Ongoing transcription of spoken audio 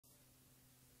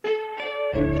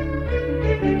Funny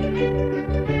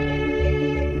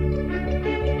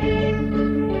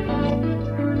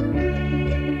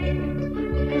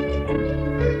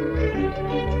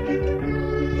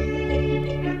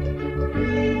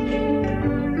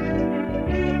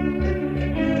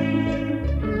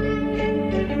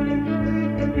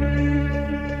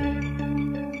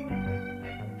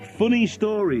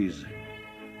Stories,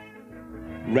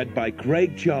 read by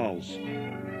Craig Charles.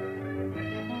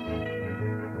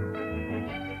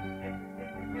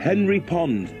 Henry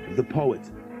Pond, the Poet,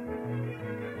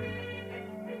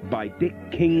 by Dick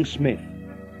King Smith.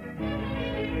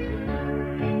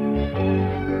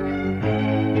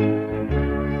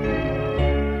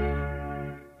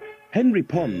 Henry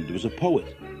Pond was a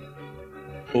poet.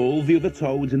 All the other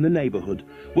toads in the neighbourhood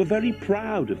were very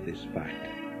proud of this fact.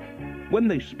 When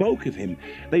they spoke of him,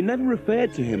 they never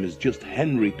referred to him as just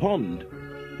Henry Pond,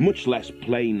 much less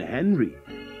plain Henry,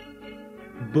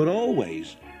 but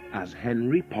always as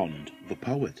Henry Pond the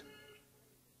Poet.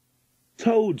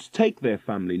 Toads take their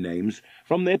family names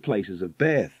from their places of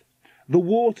birth, the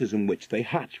waters in which they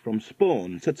hatch from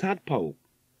spawn to tadpole.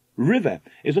 River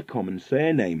is a common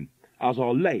surname, as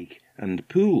are lake and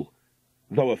pool,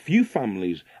 though a few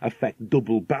families affect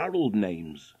double-barrelled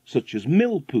names, such as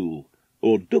Millpool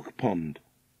or Duck Pond.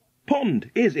 Pond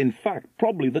is, in fact,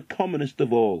 probably the commonest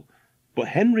of all, but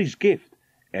Henry's gift,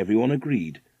 everyone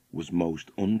agreed, was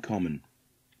most uncommon.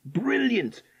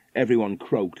 Brilliant, everyone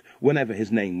croaked whenever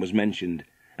his name was mentioned,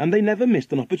 and they never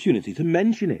missed an opportunity to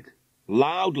mention it,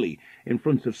 loudly, in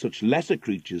front of such lesser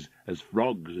creatures as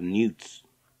frogs and newts.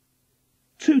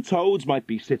 Two toads might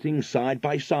be sitting side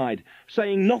by side,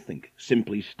 saying nothing,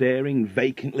 simply staring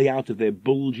vacantly out of their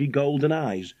bulgy golden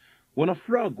eyes, when a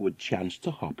frog would chance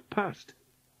to hop past.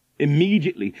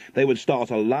 Immediately they would start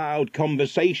a loud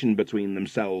conversation between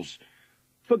themselves.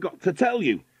 "Forgot to tell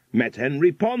you, met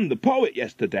Henry Pond the poet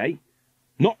yesterday."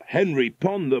 "Not Henry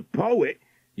Pond the poet?"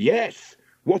 "Yes,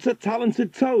 what a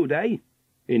talented toad, eh?"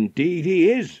 "Indeed he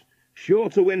is, sure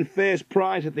to win first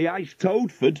prize at the Ice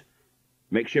Toadford."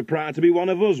 "Makes you proud to be one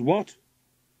of us, what?"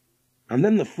 And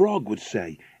then the frog would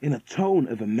say, in a tone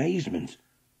of amazement,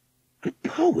 "A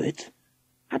poet?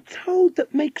 A toad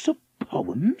that makes up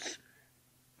poems?"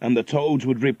 And the toads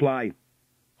would reply,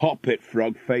 "Hop it,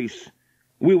 frog-face,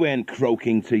 we weren't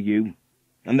croaking to you."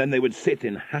 And then they would sit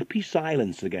in happy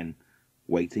silence again,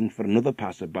 waiting for another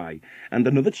passer-by and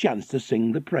another chance to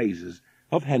sing the praises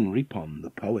of Henry Pond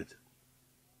the poet.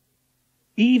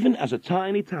 Even as a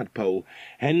tiny tadpole,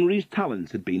 Henry's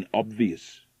talent had been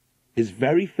obvious. His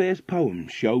very first poem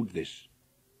showed this.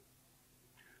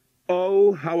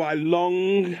 "Oh, how I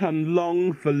long and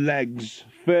long for legs,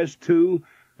 first two,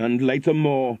 and later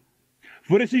more.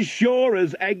 For it is sure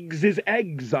as eggs is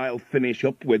eggs I'll finish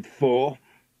up with 4.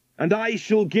 And I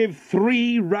shall give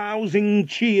 3 rousing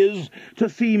cheers to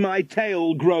see my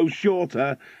tail grow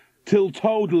shorter, till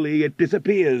totally it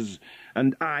disappears,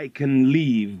 and I can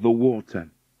leave the water."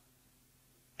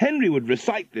 Henry would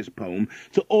recite this poem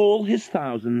to all his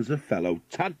thousands of fellow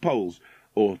tadpoles,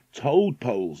 or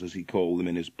toadpoles, as he called them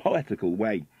in his poetical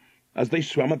way, as they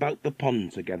swam about the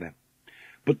pond together.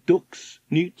 But ducks,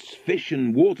 newts, fish,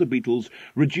 and water beetles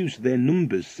reduced their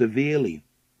numbers severely,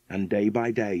 and day by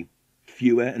day,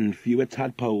 fewer and fewer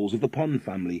tadpoles of the pond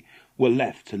family were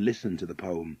left to listen to the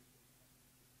poem.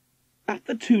 At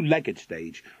the 2-legged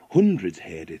stage, hundreds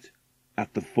heard it.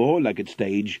 At the 4-legged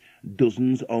stage,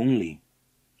 dozens only.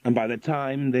 And by the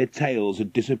time their tails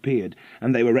had disappeared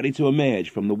and they were ready to emerge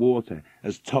from the water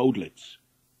as toadlets,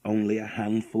 only a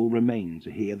handful remained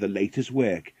to hear the latest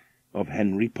work of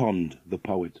Henry Pond the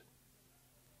poet.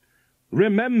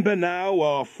 "Remember now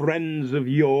our friends of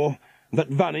yore that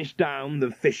vanished down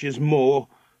the fish's maw,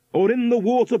 or in the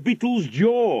water beetle's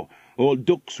jaw, or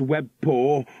duck's web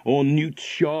paw, or newt's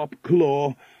sharp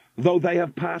claw, though they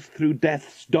have passed through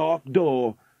death's dark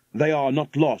door, they are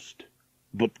not lost,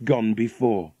 but gone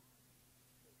before."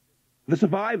 The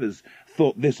survivors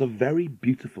thought this a very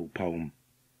beautiful poem,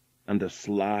 and a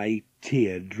sly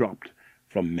tear dropped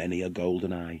from many a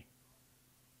golden eye.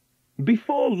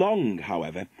 Before long,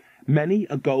 however, many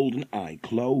a golden eye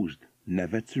closed,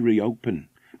 never to reopen,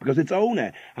 because its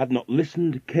owner had not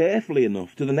listened carefully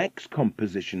enough to the next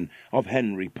composition of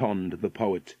Henry Pond the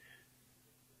poet.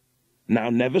 "Now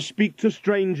never speak to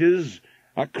strangers,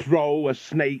 a crow, a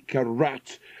snake, a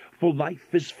rat, for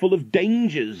life is full of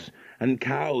dangers, and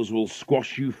cows will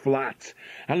squash you flat,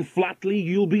 and flatly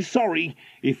you'll be sorry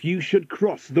if you should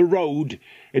cross the road.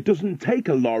 It doesn't take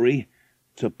a lorry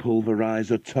to pulverize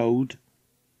a toad."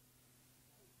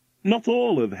 Not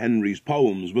all of Henry's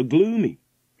poems were gloomy.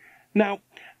 Now,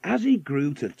 as he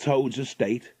grew to toad's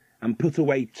estate, and put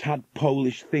away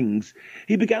tadpoleish things,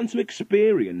 he began to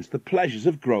experience the pleasures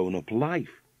of grown-up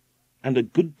life, and a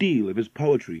good deal of his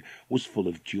poetry was full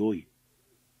of joy.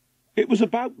 It was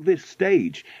about this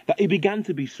stage that he began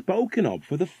to be spoken of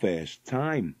for the first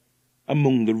time,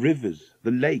 among the rivers,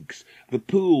 the lakes, the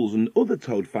pools, and other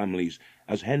toad families,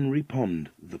 as Henry Pond,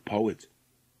 the poet.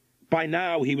 By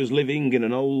now he was living in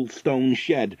an old stone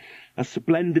shed, a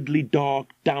splendidly dark,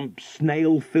 damp,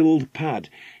 snail-filled pad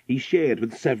he shared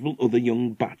with several other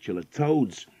young bachelor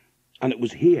toads, and it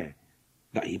was here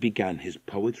that he began his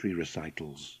poetry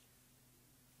recitals.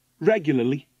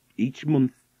 Regularly, each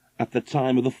month, at the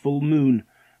time of the full moon,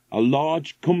 a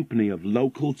large company of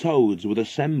local toads would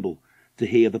assemble to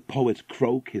hear the poet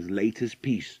croak his latest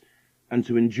piece and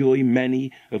to enjoy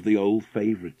many of the old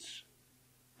favourites.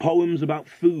 Poems about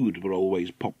food were always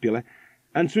popular,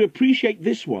 and to appreciate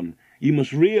this one, you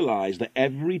must realise that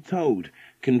every toad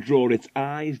can draw its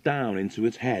eyes down into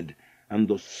its head and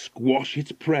thus squash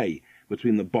its prey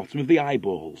between the bottom of the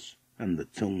eyeballs and the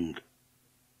tongue.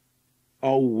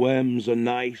 Oh, worms are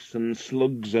nice, and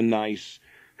slugs are nice,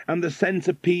 and the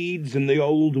centipedes and the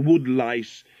old wood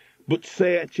lice, but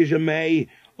search as you may,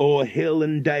 o'er hill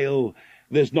and dale,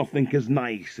 there's nothing as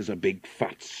nice as a big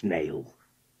fat snail.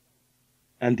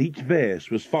 And each verse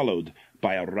was followed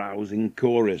by a rousing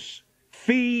chorus.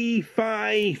 Fee,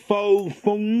 fi, fo,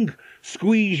 fung,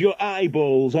 squeeze your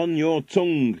eyeballs on your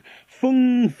tongue.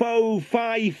 Fung, fo,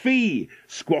 fi, fee,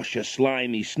 squash a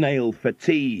slimy snail for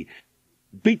tea.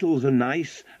 Beetles are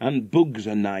nice, and bugs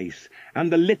are nice,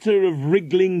 and a litter of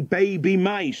wriggling baby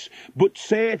mice, but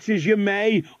search as you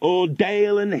may, o'er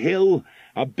dale and hill,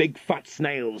 a big fat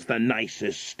snail's the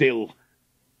nicest still.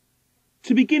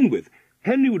 To begin with,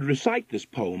 Henry would recite this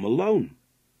poem alone,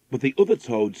 but the other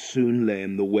toads soon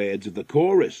learned the words of the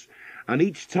chorus, and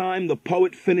each time the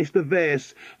poet finished a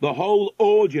verse, the whole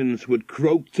audience would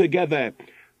croak together.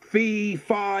 Fee,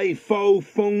 fi, fo,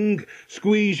 fung,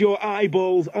 squeeze your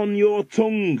eyeballs on your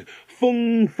tongue.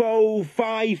 Fung, fo,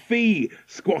 fi, fee,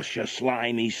 squash a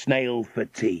slimy snail for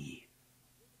tea.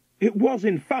 It was,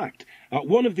 in fact, at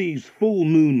one of these full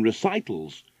moon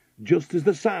recitals, just as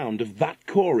the sound of that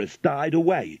chorus died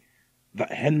away,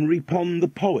 that Henry Pond the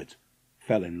poet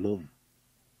fell in love.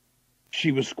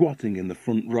 She was squatting in the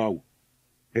front row,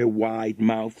 her wide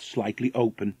mouth slightly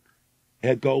open,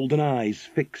 her golden eyes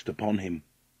fixed upon him.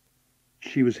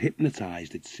 She was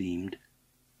hypnotized, it seemed,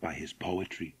 by his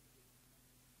poetry.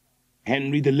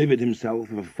 Henry delivered himself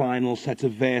of a final set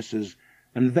of verses,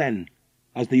 and then,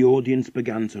 as the audience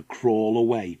began to crawl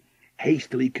away,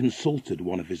 hastily consulted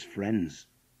one of his friends.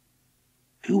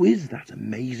 "Who is that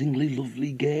amazingly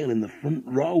lovely girl in the front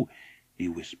row?" he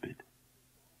whispered.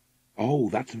 "Oh,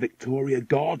 that's Victoria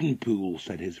Gardenpool,"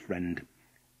 said his friend.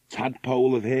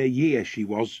 "Tadpole of her year she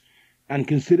was, and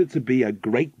considered to be a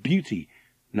great beauty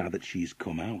now that she's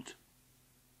come out."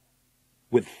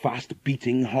 With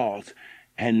fast-beating heart,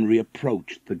 Henry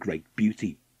approached the great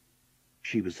beauty.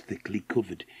 She was thickly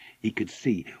covered, he could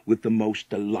see, with the most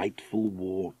delightful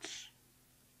warts.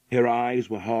 Her eyes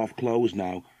were half closed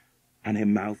now, and her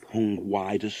mouth hung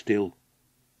wider still.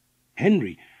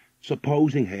 Henry,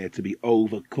 supposing her to be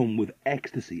overcome with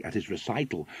ecstasy at his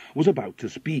recital, was about to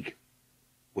speak,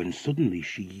 when suddenly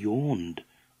she yawned,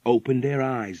 opened her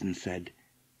eyes, and said,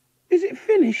 "Is it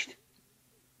finished?"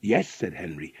 "Yes," said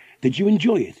Henry. "Did you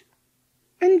enjoy it?"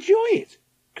 "Enjoy it?"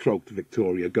 croaked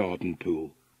Victoria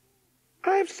Gardenpool.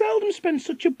 "I have seldom spent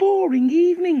such a boring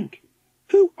evening.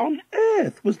 Who on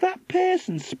earth was that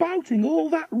person spouting all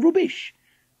that rubbish?"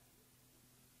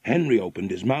 Henry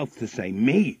opened his mouth to say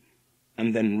 "me,"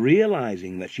 and then,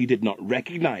 realizing that she did not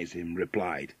recognize him,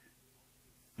 replied,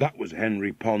 "That was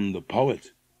Henry Pond the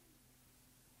poet."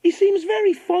 "He seems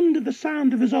very fond of the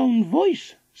sound of his own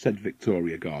voice," said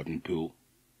Victoria Gardenpool.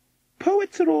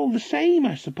 "Poets are all the same,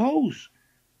 I suppose.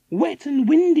 Wet and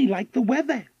windy like the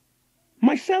weather.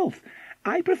 Myself,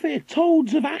 I prefer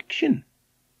toads of action."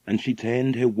 And she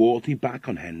turned her warty back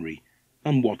on Henry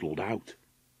and waddled out.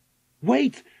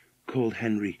 "Wait!" called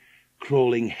Henry,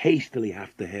 crawling hastily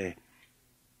after her.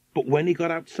 But when he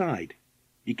got outside,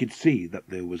 he could see that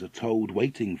there was a toad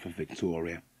waiting for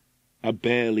Victoria, a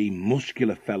burly,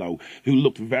 muscular fellow who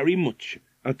looked very much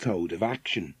a toad of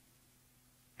action.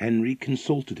 Henry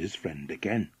consulted his friend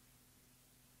again.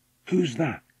 "Who's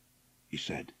that?" he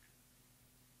said.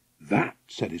 "That,"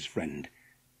 said his friend,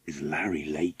 "is Larry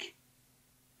Lake.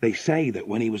 They say that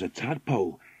when he was a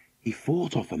tadpole, he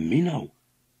fought off a minnow,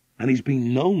 and he's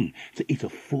been known to eat a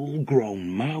full-grown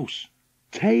mouse,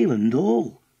 tail and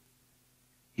all.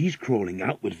 He's crawling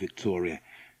outward, Victoria.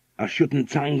 I shouldn't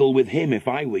tangle with him if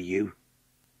I were you."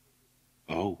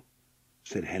 "Oh,"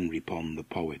 said Henry Pond the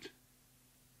poet.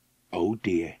 Oh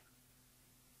dear.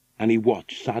 And he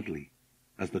watched sadly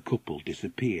as the couple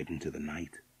disappeared into the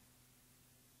night.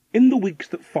 In the weeks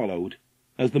that followed,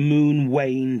 as the moon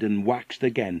waned and waxed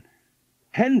again,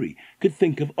 Henry could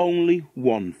think of only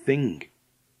one thing.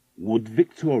 Would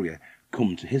Victoria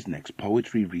come to his next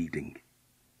poetry reading?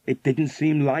 It didn't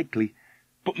seem likely,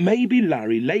 but maybe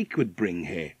Larry Lake would bring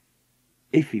her,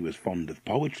 if he was fond of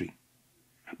poetry.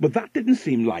 But that didn't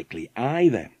seem likely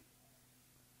either.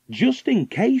 Just in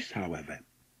case, however,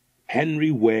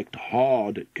 Henry worked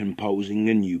hard at composing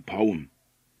a new poem.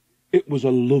 It was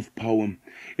a love poem,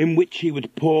 in which he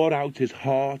would pour out his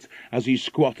heart as he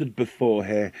squatted before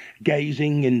her,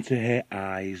 gazing into her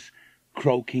eyes,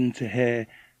 croaking to her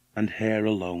and her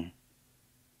alone.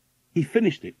 He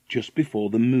finished it just before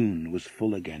the moon was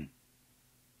full again.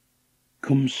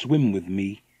 Come swim with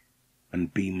me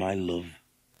and be my love.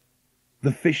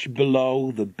 The fish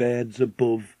below, the birds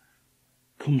above,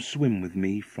 come swim with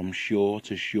me from shore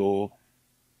to shore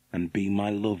and be my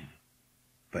love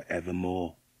for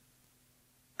evermore.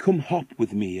 Come hop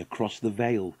with me across the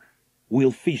vale,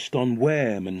 we'll feast on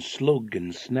worm and slug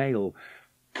and snail.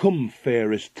 Come,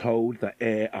 fairest toad that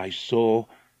e'er I saw,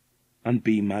 and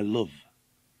be my love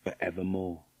for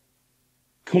evermore.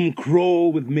 Come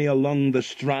crawl with me along the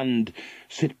strand,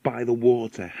 sit by the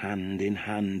water hand in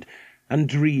hand, and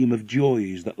dream of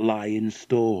joys that lie in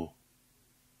store,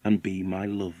 and be my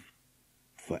love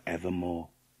for evermore.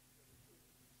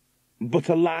 But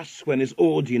alas, when his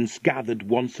audience gathered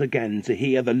once again to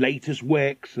hear the latest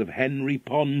works of Henry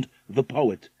Pond, the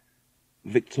poet,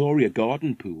 Victoria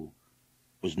Gardenpool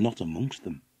was not amongst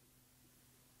them.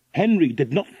 Henry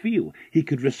did not feel he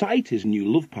could recite his new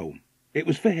love poem. It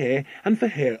was for her and for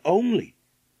her only.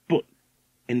 But,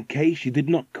 in case she did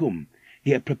not come,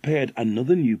 he had prepared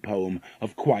another new poem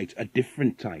of quite a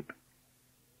different type.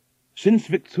 Since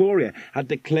Victoria had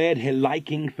declared her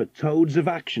liking for toads of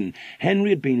action, Henry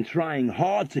had been trying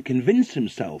hard to convince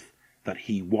himself that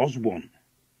he was one.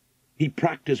 He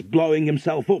practiced blowing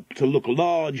himself up to look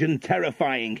large and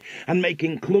terrifying, and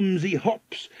making clumsy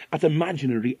hops at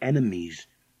imaginary enemies.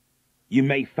 You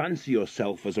may fancy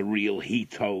yourself as a real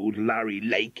he-toad, Larry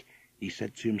Lake, he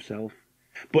said to himself,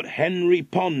 but Henry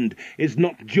Pond is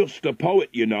not just a poet,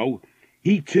 you know.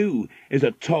 He, too, is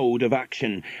a toad of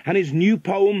action, and his new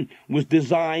poem was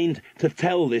designed to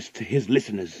tell this to his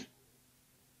listeners.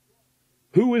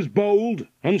 Who is bold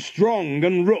and strong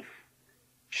and rough?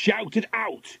 Shout it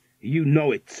out, you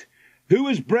know it. Who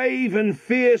is brave and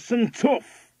fierce and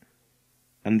tough?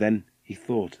 And then he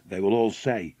thought they will all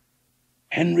say,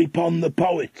 Henry Pond the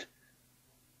poet.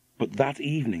 But that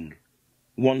evening,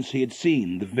 once he had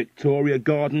seen the Victoria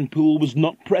Gardenpool was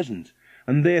not present,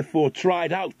 and therefore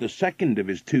tried out the second of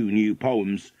his two new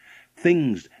poems,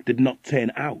 things did not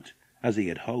turn out as he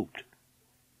had hoped.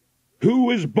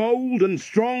 Who is bold and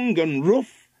strong and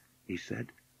rough? He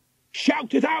said.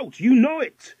 Shout it out, you know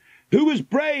it. Who is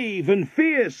brave and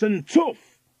fierce and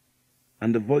tough?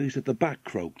 And a voice at the back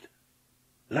croaked,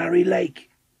 Larry Lake.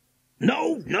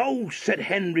 No, no, said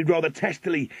Henry rather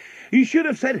testily. You should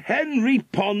have said Henry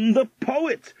Pond the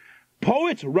poet.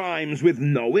 Poet rhymes with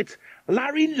know it.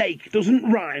 Larry Lake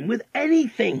doesn't rhyme with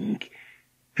anything.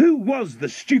 Who was the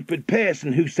stupid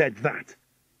person who said that?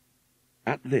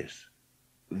 At this,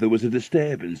 there was a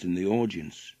disturbance in the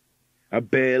audience. A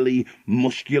burly,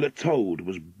 muscular toad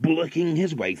was bullocking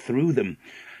his way through them,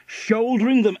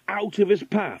 shouldering them out of his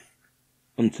path,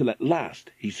 until at last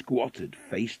he squatted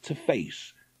face to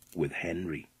face with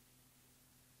Henry.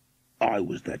 I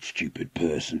was that stupid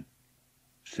person,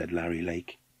 said Larry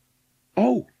Lake.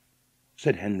 Oh,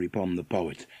 said Henry Pond the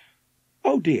poet.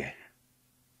 Oh dear.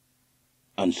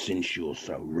 And since you're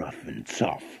so rough and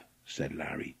tough, said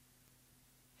Larry,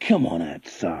 come on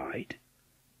outside.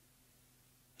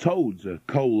 Toads are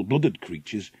cold-blooded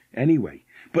creatures anyway,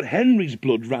 but Henry's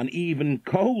blood ran even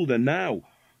colder now.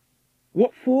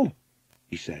 What for?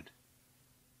 He said.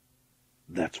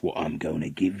 That's what I'm going to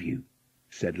give you,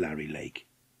 said Larry Lake.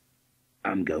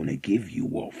 I'm going to give you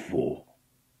what for.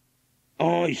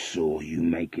 I saw you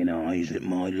making eyes at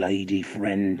my lady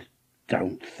friend.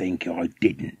 Don't think I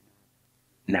didn't.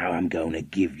 Now I'm going to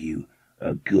give you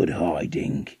a good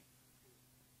hiding.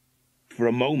 For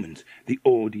a moment the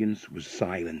audience was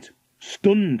silent,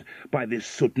 stunned by this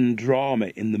sudden drama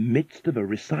in the midst of a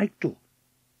recital.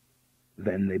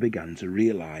 Then they began to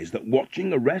realize that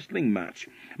watching a wrestling match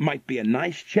might be a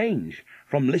nice change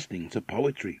from listening to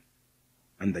poetry,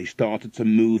 and they started to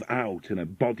move out in a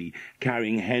body,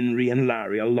 carrying Henry and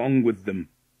Larry along with them.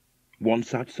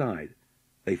 Once outside,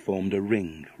 they formed a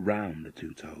ring round the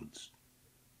two toads.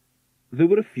 There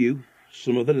were a few,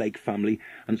 some of the Lake family,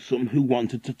 and some who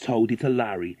wanted to toady to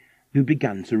Larry, who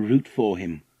began to root for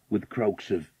him with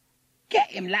croaks of,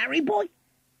 "Get him, Larry boy!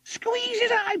 Squeeze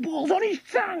his eyeballs on his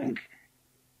tongue!"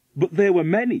 But there were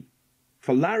many,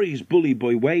 for Larry's bully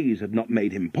boy ways had not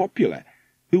made him popular,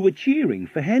 who were cheering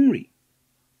for Henry.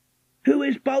 "Who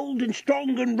is bold and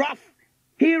strong and rough?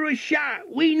 Hear us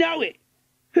shout, we know it!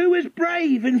 Who is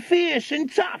brave and fierce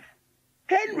and tough?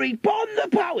 Henry Pond the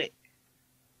poet!"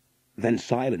 Then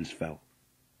silence fell,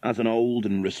 as an old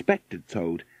and respected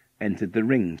toad entered the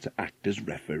ring to act as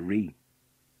referee.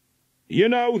 "You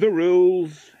know the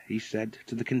rules," he said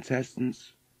to the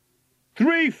contestants.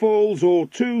 3 falls or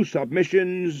 2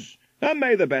 submissions, and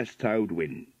may the best toad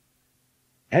win.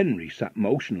 Henry sat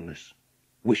motionless,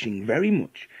 wishing very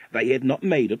much that he had not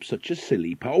made up such a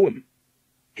silly poem.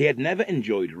 He had never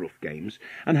enjoyed rough games,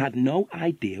 and had no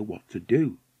idea what to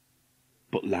do.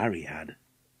 But Larry had.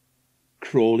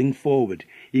 Crawling forward,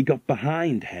 he got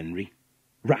behind Henry,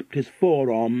 wrapped his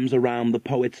forearms around the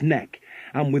poet's neck,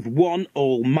 and with one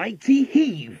almighty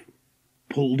heave,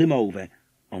 pulled him over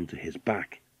onto his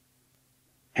back.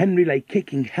 Henry lay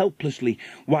kicking helplessly,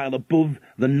 while above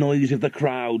the noise of the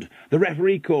crowd, the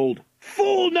referee called,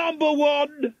 "Fool number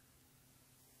 1!"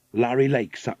 Larry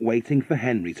Lake sat waiting for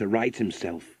Henry to right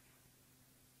himself.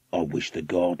 "I wish the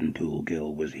garden pool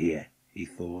girl was here," he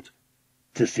thought,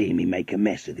 "to see me make a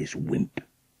mess of this wimp."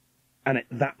 And at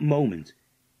that moment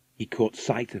he caught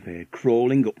sight of her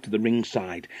crawling up to the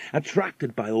ringside,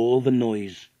 attracted by all the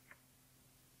noise.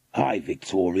 "Hi,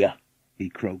 Victoria," he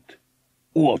croaked.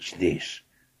 "Watch this.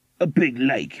 A big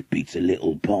lake beats a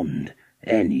little pond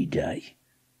any day."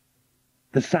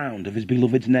 The sound of his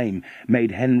beloved's name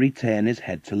made Henry turn his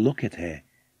head to look at her,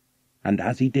 and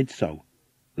as he did so,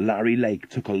 Larry Lake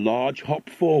took a large hop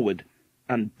forward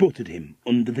and butted him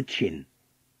under the chin.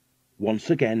 Once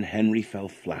again Henry fell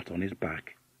flat on his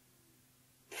back.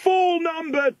 "Fall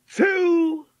number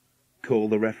 2!"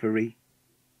 called the referee.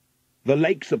 The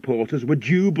Lake supporters were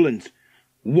jubilant.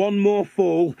 One more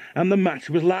fall, and the match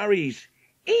was Larry's.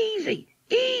 "Easy,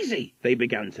 easy!" they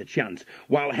began to chant,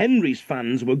 while Henry's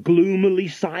fans were gloomily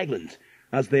silent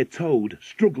as their toad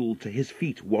struggled to his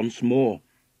feet once more.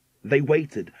 They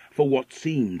waited for what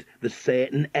seemed the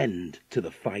certain end to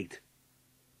the fight.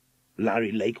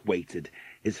 Larry Lake waited,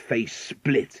 his face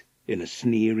split in a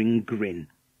sneering grin.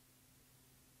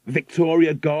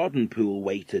 Victoria Gardenpool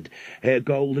waited, her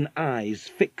golden eyes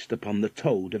fixed upon the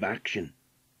toad of action.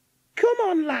 "Come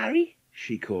on, Larry,"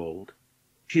 she called.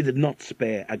 She did not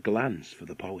spare a glance for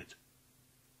the poet.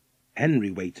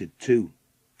 Henry waited too,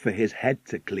 for his head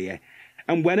to clear,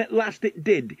 and when at last it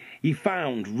did, he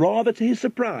found, rather to his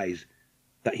surprise,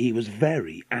 that he was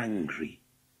very angry.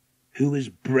 "Who is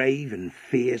brave and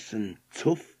fierce and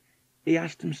tough?" he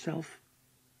asked himself.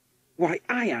 "Why,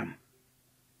 I am."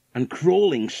 And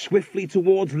crawling swiftly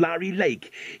towards Larry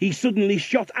Lake, he suddenly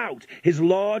shot out his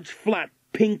large, flat,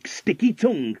 pink, sticky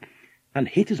tongue and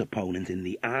hit his opponent in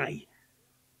the eye.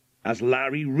 As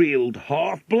Larry reeled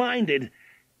half-blinded,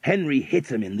 Henry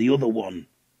hit him in the other one.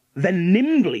 Then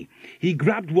nimbly he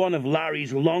grabbed one of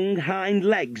Larry's long hind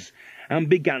legs and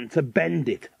began to bend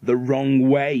it the wrong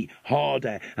way,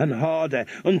 harder and harder,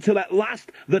 until at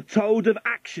last the toad of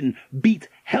action beat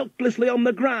helplessly on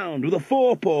the ground with a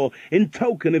forepaw in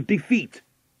token of defeat.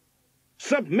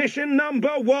 "Submission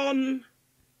number 1!"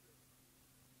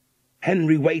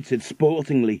 Henry waited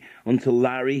sportingly until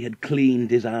Larry had cleaned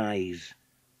his eyes.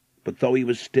 But though he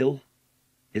was still,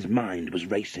 his mind was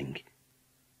racing.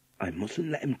 "I mustn't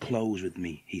let him close with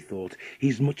me," he thought.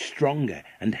 "He's much stronger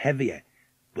and heavier,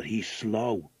 but he's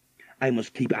slow. I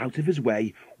must keep out of his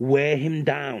way, wear him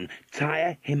down,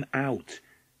 tire him out."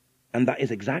 And that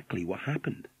is exactly what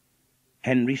happened.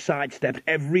 Henry sidestepped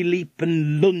every leap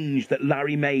and lunge that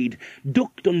Larry made,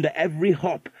 ducked under every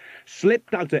hop,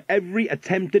 slipped out of every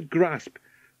attempted grasp,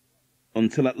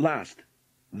 until at last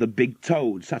the big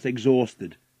toad sat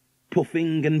exhausted,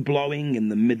 puffing and blowing in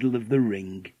the middle of the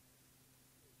ring.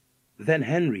 Then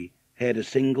Henry heard a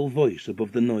single voice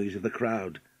above the noise of the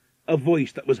crowd, a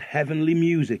voice that was heavenly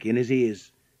music in his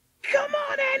ears. "Come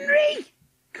on, Henry!"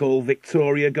 called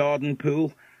Victoria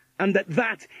Gardenpool, and at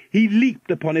that he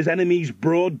leaped upon his enemy's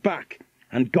broad back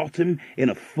and got him in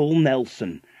a full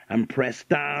Nelson and pressed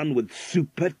down with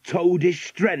super-toadish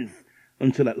strength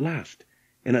until at last,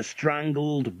 in a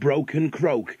strangled, broken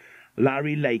croak,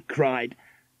 Larry Lake cried,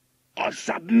 "I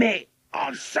submit!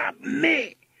 I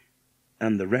submit!"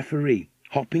 And the referee,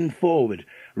 hopping forward,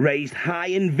 raised high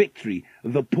in victory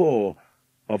the paw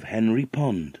of Henry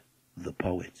Pond, the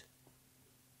poet.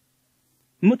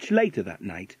 Much later that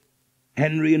night,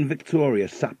 Henry and Victoria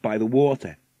sat by the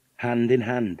water, hand in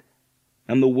hand,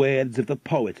 and the words of the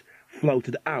poet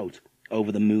floated out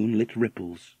over the moonlit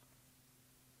ripples.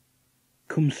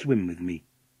 come swim with me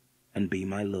and be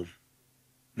my love.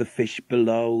 The fish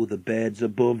below, the birds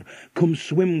above, come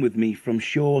swim with me from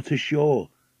shore to shore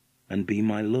and be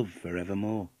my love for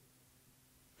evermore.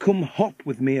 Come hop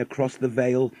with me across the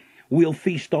vale, we'll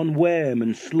feast on worm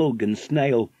and slug and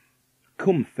snail.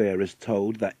 Come, fairest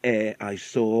toad that e'er I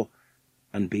saw,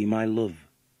 and be my love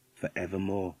for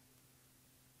evermore.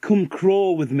 Come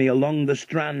crawl with me along the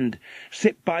strand,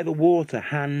 sit by the water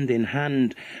hand in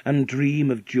hand, and dream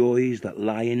of joys that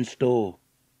lie in store,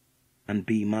 and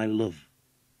be my love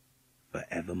for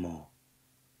evermore.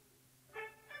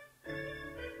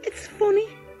 It's funny,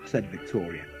 said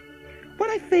Victoria.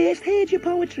 When I first heard your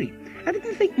poetry, I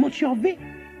didn't think much of it,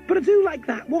 but I do like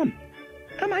that one.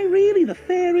 Am I really the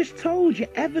fairest toad you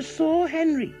ever saw,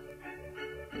 Henry?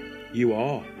 You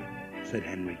are, said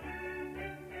Henry.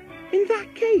 In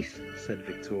that case, said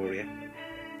Victoria,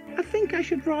 I think I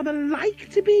should rather like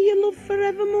to be your love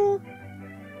forevermore.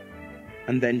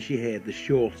 And then she heard the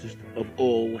shortest of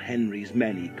all Henry's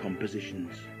many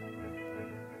compositions.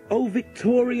 "Oh,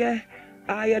 Victoria,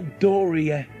 I adore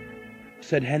you,"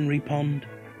 said Henry Pond,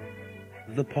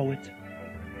 the poet.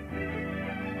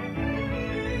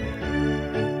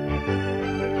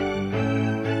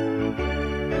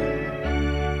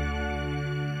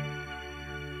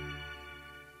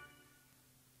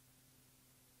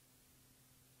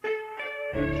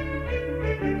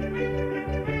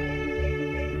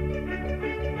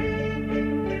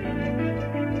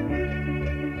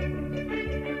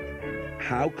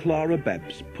 How Clara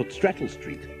Bebbs Put Strettle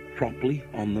Street Properly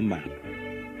on the Map,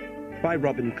 by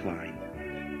Robin Klein.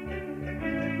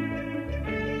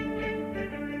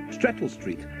 Strettle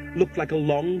Street looked like a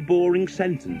long, boring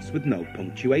sentence with no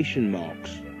punctuation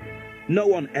marks. No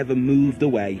one ever moved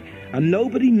away, and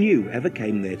nobody new ever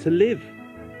came there to live.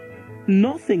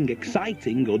 Nothing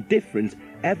exciting or different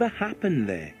ever happened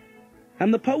there,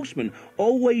 and the postman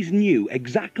always knew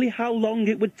exactly how long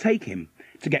it would take him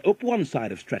to get up one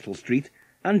side of Strettle Street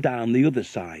and down the other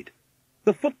side.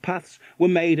 The footpaths were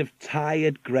made of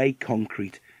tired grey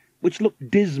concrete, which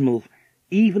looked dismal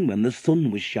even when the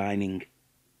sun was shining.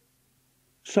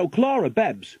 So Clara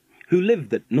Bebbs, who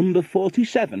lived at number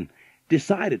 47,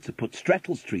 decided to put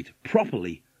Strettle Street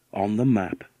properly on the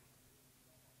map.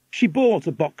 She bought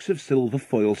a box of silver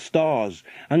foil stars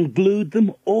and glued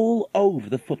them all over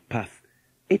the footpath.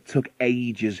 It took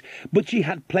ages, but she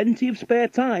had plenty of spare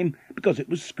time because it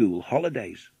was school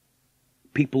holidays.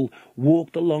 People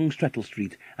walked along Strettle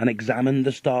Street and examined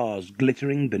the stars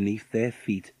glittering beneath their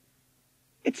feet.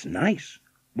 "It's nice,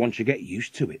 once you get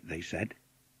used to it," they said.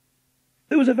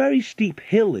 There was a very steep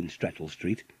hill in Strettle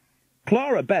Street.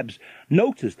 Clara Bebbs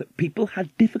noticed that people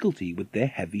had difficulty with their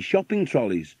heavy shopping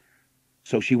trolleys,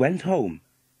 so she went home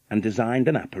and designed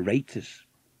an apparatus.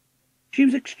 She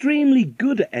was extremely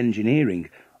good at engineering,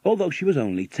 although she was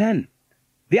only 10.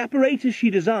 The apparatus she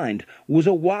designed was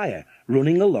a wire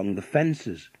running along the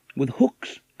fences, with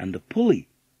hooks and a pulley.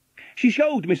 She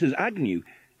showed Mrs. Agnew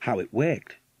how it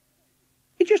worked.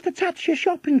 "You just attach your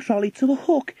shopping trolley to the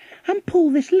hook and pull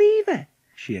this lever,"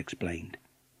 she explained.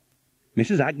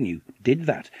 Mrs. Agnew did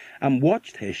that and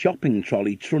watched her shopping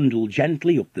trolley trundle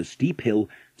gently up the steep hill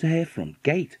to her front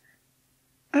gate.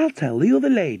 "I'll tell the other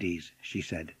ladies," she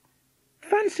said.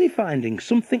 "Fancy finding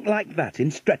something like that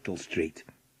in Strettle Street."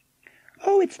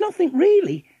 "Oh, it's nothing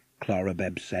really," Clara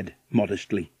Bebbs said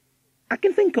modestly. "I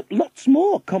can think up lots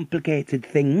more complicated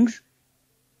things."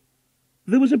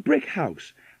 There was a brick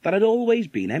house that had always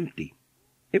been empty.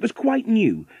 It was quite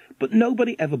new, but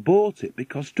nobody ever bought it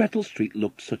because Strettle Street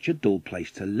looked such a dull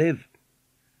place to live.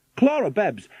 Clara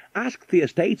Bebbs asked the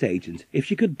estate agent if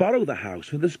she could borrow the house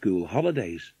for the school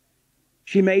holidays.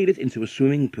 She made it into a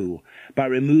swimming pool by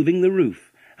removing the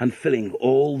roof and filling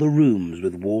all the rooms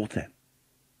with water.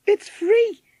 "It's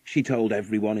free," she told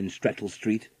everyone in Strettle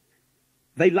Street.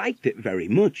 They liked it very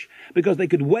much because they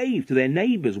could wave to their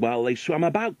neighbours while they swam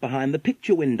about behind the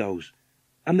picture windows,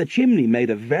 and the chimney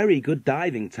made a very good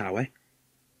diving tower.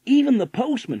 Even the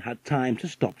postman had time to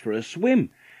stop for a swim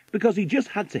because he just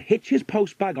had to hitch his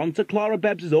postbag onto Clara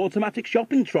Bebbs's automatic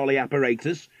shopping trolley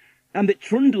apparatus, and it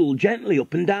trundled gently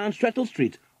up and down Strettle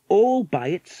Street all by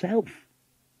itself.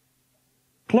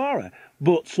 Clara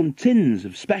bought some tins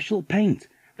of special paint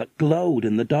that glowed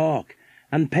in the dark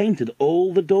and painted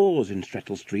all the doors in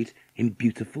Strettle Street in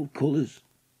beautiful colours.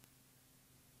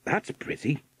 "That's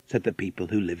pretty," said the people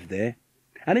who lived there,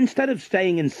 and instead of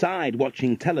staying inside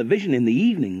watching television in the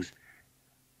evenings,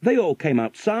 they all came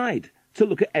outside to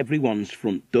look at everyone's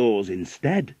front doors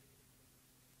instead.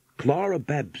 Clara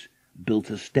Bebbs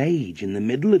built a stage in the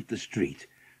middle of the street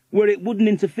where it wouldn't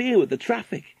interfere with the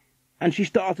traffic, and she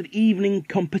started evening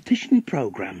competition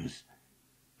programmes.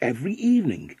 every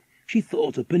evening she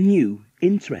thought up a new,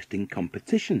 interesting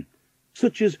competition,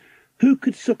 such as who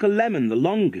could suck a lemon the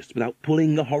longest without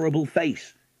pulling a horrible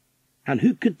face, and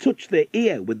who could touch their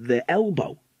ear with their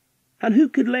elbow, and who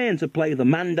could learn to play the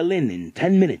mandolin in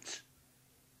 10 minutes.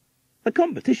 The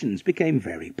competitions became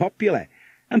very popular,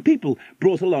 and people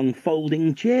brought along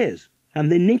folding chairs,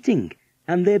 and their knitting,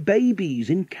 and their babies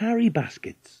in carry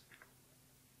baskets.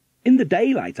 In the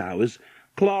daylight hours,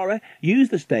 Clara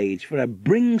used the stage for a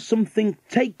bring something,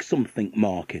 take something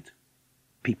market.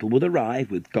 People would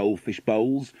arrive with goldfish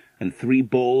bowls and 3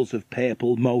 balls of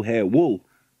purple mohair wool,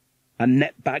 and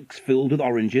net bags filled with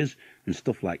oranges and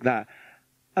stuff like that,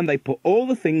 and they put all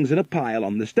the things in a pile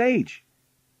on the stage,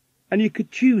 and you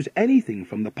could choose anything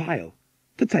from the pile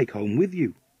to take home with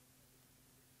you.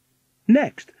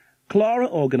 Next, Clara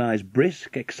organised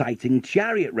brisk, exciting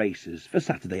chariot races for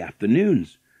Saturday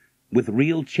afternoons, with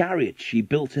real chariots she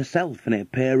built herself in her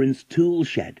parents' tool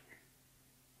shed.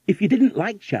 If you didn't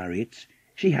like chariots,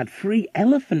 she had free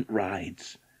elephant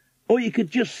rides, or you could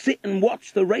just sit and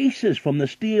watch the races from the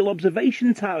steel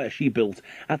observation tower she built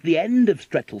at the end of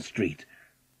Strettle Street.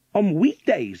 On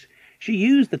weekdays, she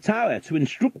used the tower to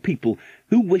instruct people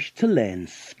who wished to learn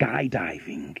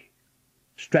skydiving.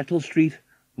 Strettle Street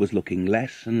was looking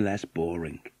less and less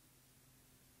boring.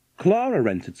 Clara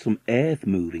rented some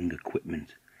earth-moving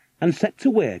equipment and set to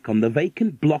work on the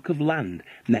vacant block of land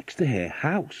next to her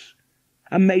house,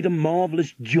 and made a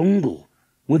marvellous jungle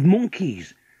with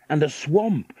monkeys and a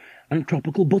swamp and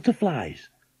tropical butterflies.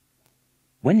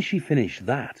 When she finished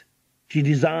that, she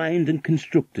designed and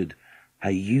constructed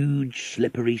a huge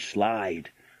slippery slide,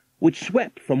 which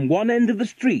swept from one end of the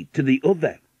street to the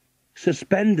other,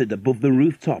 suspended above the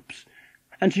rooftops,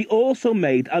 and she also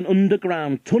made an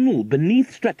underground tunnel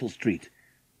beneath Strettle Street,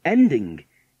 ending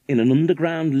in an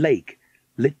underground lake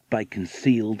lit by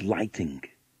concealed lighting.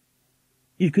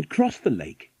 You could cross the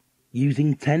lake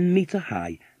using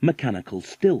 10-metre-high mechanical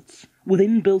stilts with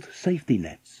inbuilt safety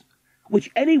nets, which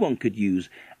anyone could use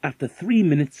after 3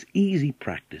 minutes easy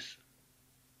practice.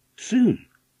 Soon,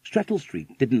 Strettle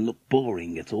Street didn't look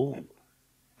boring at all,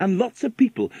 and lots of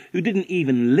people who didn't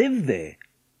even live there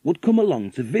would come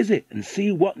along to visit and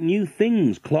see what new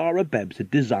things Clara Bebbs had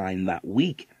designed that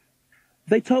week.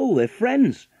 They told their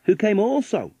friends, who came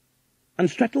also, and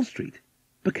Strettle Street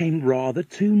became rather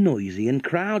too noisy and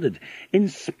crowded, in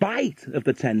spite of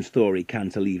the 10-storey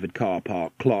cantilevered car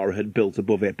park Clara had built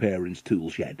above her parents' tool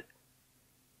shed.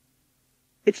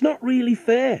 "It's not really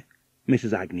fair,"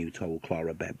 Mrs. Agnew told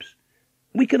Clara Bebbs.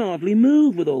 "We can hardly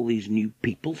move with all these new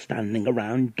people standing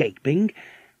around gaping.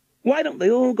 Why don't they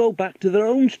all go back to their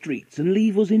own streets and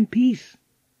leave us in peace?"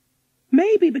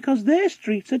 "Maybe because their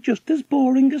streets are just as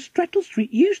boring as Strettle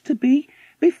Street used to be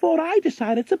before I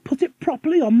decided to put it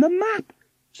properly on the map,"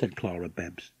 said Clara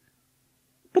Bebbs.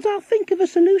 "But I'll think of a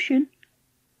solution."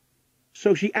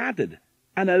 So she added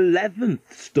an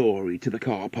 11th storey to the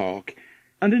car park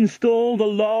and installed a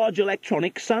large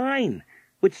electronic sign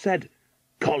which said,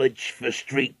 "College for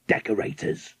Street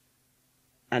Decorators."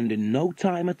 And in no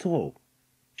time at all,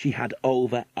 she had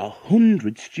over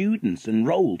 100 students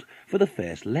enrolled for the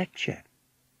first lecture.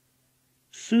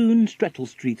 Soon Strettle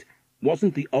Street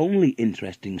wasn't the only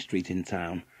interesting street in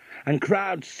town, and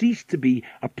crowds ceased to be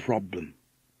a problem.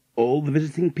 All the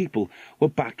visiting people were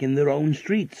back in their own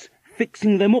streets,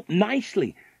 fixing them up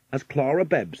nicely, as Clara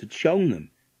Bebbs had shown them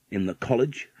in the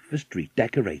College for Street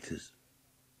Decorators.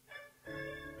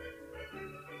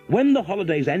 When the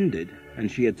holidays ended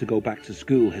and she had to go back to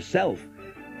school herself,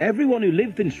 everyone who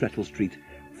lived in Strettle Street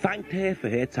thanked her for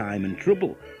her time and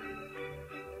trouble.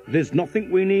 "There's nothing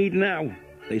we need now,"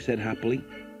 they said happily.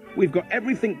 "We've got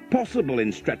everything possible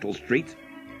in Strettle Street."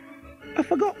 "I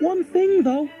forgot one thing,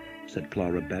 though," said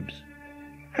Clara Bebbs.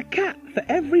 "A cat for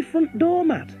every front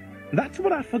doormat. That's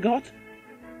what I forgot."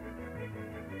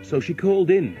 So she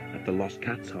called in at the Lost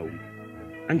Cats Home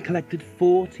and collected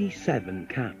 47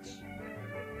 cats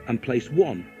and placed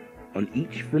one on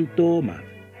each front doormat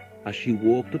as she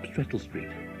walked up Strettle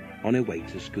Street on her way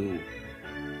to school.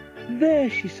 "There,"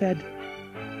 she said,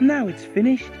 "now it's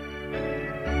finished."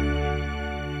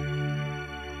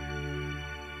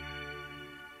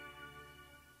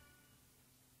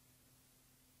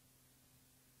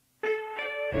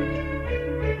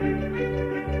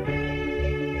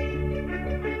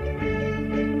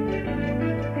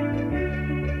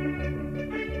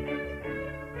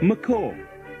 Macaw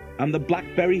and the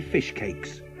Blackberry Fish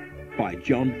Cakes by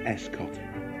John Escott.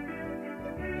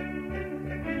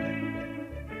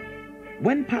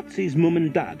 When Patsy's mum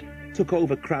and dad took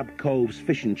over Crab Cove's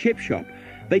fish and chip shop,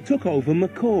 they took over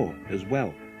Macaw as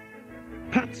well.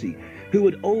 Patsy, who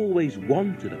had always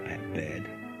wanted a pet bird,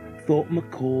 thought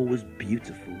Macaw was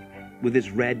beautiful, with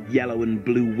his red, yellow and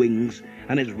blue wings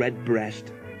and his red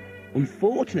breast.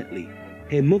 Unfortunately,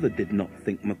 her mother did not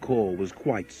think Macaw was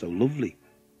quite so lovely.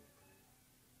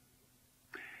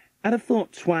 "I'd have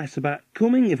thought twice about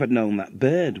coming if I'd known that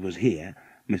bird was here,"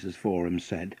 Mrs. Forum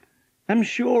said. "I'm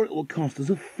sure it will cost us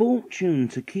a fortune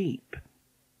to keep."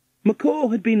 Macaw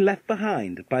had been left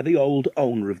behind by the old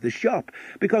owner of the shop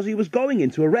because he was going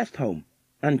into a rest home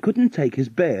and couldn't take his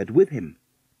bird with him.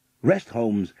 Rest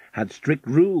homes had strict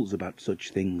rules about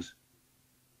such things.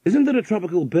 "Isn't there a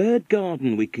tropical bird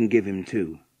garden we can give him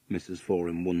to?" Mrs.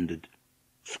 Forum wondered.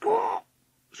 "Squawk!"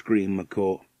 screamed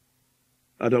Macaw.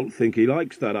 "I don't think he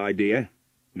likes that idea,"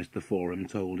 Mr. Forum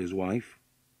told his wife.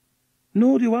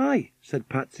 "Nor do I," said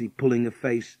Patsy, pulling a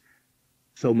face.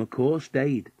 So Macaw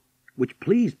stayed, which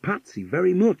pleased Patsy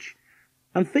very much,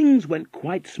 and things went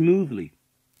quite smoothly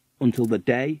until the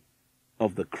day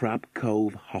of the Crab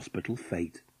Cove Hospital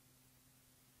fete.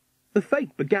 The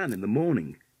fete began in the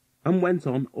morning and went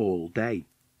on all day.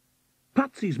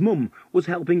 Patsy's mum was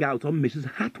helping out on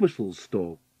Mrs. Hatwhistle's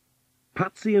stall.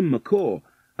 Patsy and Macaw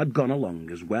had gone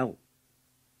along as well.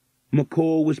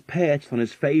 Macaw was perched on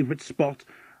his favourite spot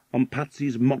on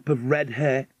Patsy's mop of red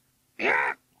hair.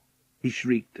 "Yeah!" he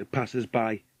shrieked at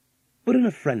passers-by, but in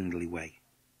a friendly way.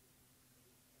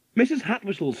 Mrs.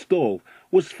 Hatwhistle's stall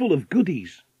was full of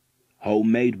goodies: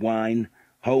 homemade wine,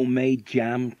 homemade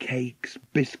jam, cakes,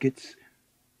 biscuits.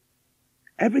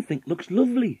 "Everything looks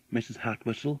lovely, Mrs.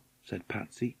 Hatwhistle," said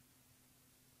Patsy.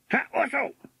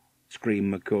 "Hatwhistle!"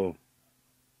 screamed Macaw.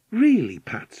 "Really,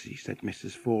 Patsy," said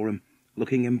Mrs. Forum,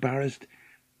 looking embarrassed,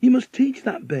 "you must teach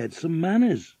that bird some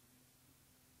manners."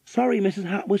 "Sorry, Mrs.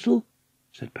 Hatwhistle,"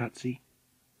 said Patsy.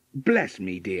 "Bless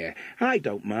me, dear, I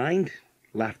don't mind,"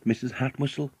 laughed Mrs.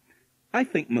 Hatwhistle. "I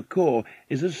think Macaw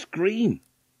is a scream."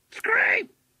 "Scream!"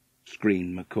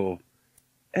 screamed Macaw.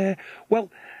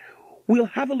 Well, we'll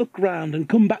have a look round and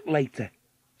come back later,"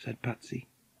 said Patsy.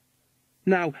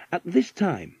 Now, at this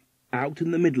time, out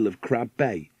in the middle of Crab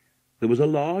Bay, there was a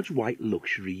large white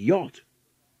luxury yacht.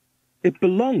 It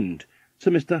belonged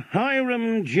to Mr.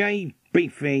 Hiram J.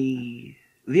 Beefy,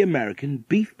 the American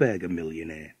beef burger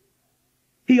millionaire.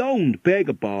 He owned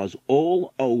burger bars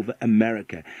all over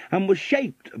America and was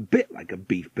shaped a bit like a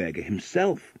beef burger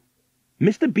himself.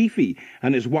 Mr. Beefy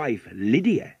and his wife,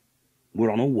 Lydia,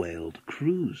 were on a world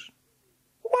cruise.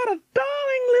 "What a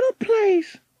darling little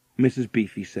place," Mrs.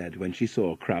 Beefy said when she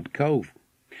saw Crab Cove.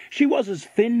 She was as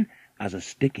thin as a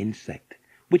stick insect,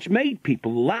 which made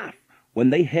people laugh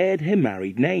when they heard her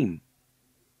married name.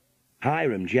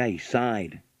 Hiram J.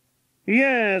 sighed.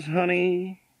 "Yes,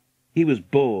 honey." He was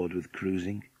bored with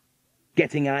cruising.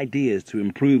 Getting ideas to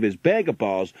improve his burger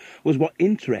bars was what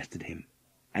interested him,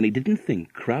 and he didn't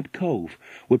think Crab Cove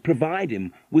would provide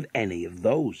him with any of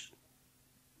those.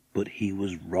 But he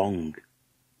was wrong.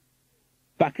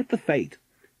 Back at the fete,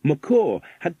 Macaw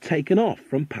had taken off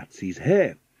from Patsy's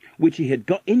hair, which he had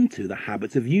got into the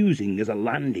habit of using as a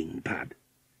landing pad,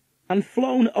 and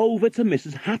flown over to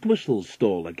Mrs. Hatwhistle's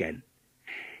stall again.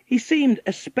 He seemed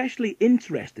especially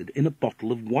interested in a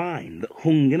bottle of wine that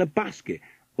hung in a basket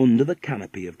under the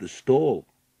canopy of the stall.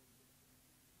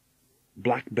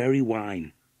 Blackberry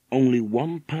wine, only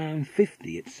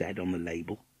 £1.50, it said on the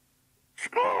label.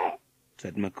 "Score!"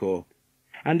 said Macaw,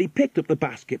 and he picked up the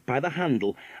basket by the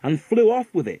handle and flew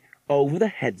off with it over the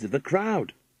heads of the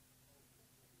crowd.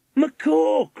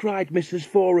 "Macaw!" cried Mrs.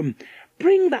 Forum,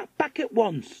 "bring that back at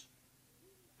once."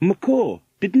 Macaw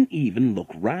didn't even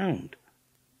look round.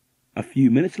 A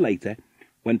few minutes later,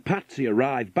 when Patsy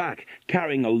arrived back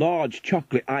carrying a large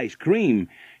chocolate ice cream,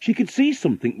 she could see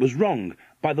something was wrong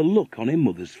by the look on her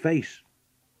mother's face.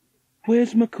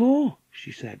 "Where's Macaw?"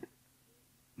 she said.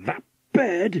 "That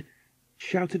bird!"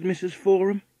 shouted Mrs.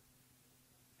 Forum.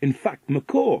 In fact,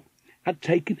 Macaw had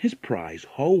taken his prize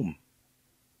home.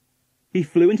 He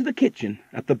flew into the kitchen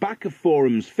at the back of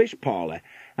Forum's fish parlour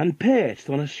and perched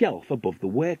on a shelf above the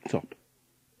worktop.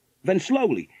 Then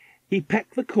slowly he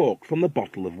pecked the cork from the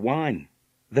bottle of wine,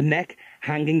 the neck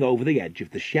hanging over the edge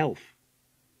of the shelf,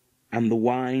 and the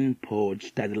wine poured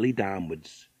steadily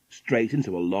downwards, straight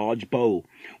into a large bowl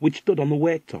which stood on the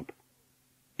worktop.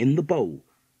 In the bowl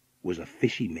was a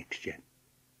fishy mixture.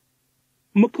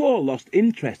 Macaw lost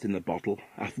interest in the bottle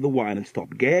after the wine had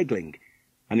stopped gurgling,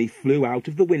 and he flew out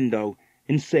of the window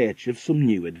in search of some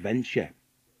new adventure.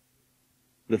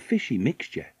 The fishy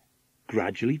mixture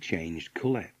gradually changed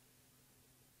colour.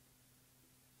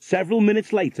 Several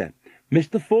minutes later,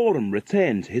 Mr. Forum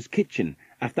returned to his kitchen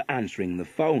after answering the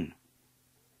phone.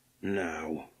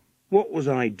 "Now, what was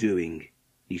I doing?"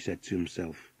 he said to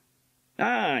himself.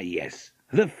 "Ah, yes,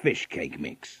 the fish cake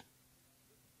mix."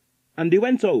 and he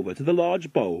went over to the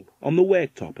large bowl on the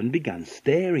worktop and began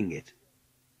stirring it.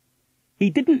 He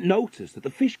didn't notice that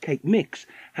the fish cake mix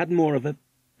had more of a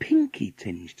pinky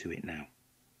tinge to it now.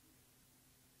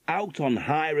 Out on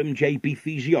Hiram J.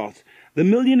 Beefy's yacht, the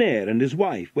millionaire and his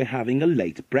wife were having a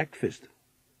late breakfast.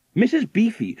 Mrs.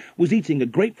 Beefy was eating a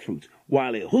grapefruit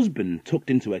while her husband tucked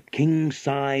into a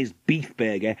king-sized beef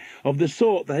burger of the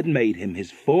sort that had made him his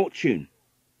fortune.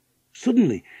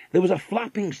 Suddenly there was a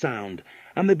flapping sound,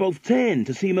 and they both turned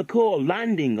to see Macaw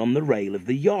landing on the rail of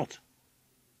the yacht.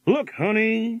 "Look,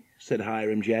 honey," said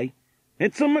Hiram J.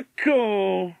 "It's a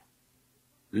macaw."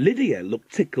 Lydia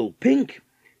looked tickled pink.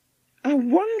 "I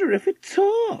wonder if it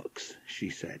talks," she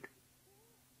said.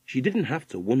 She didn't have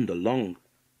to wonder long.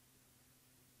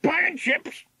 "Pie and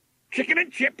chips, chicken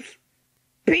and chips,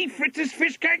 beef fritters,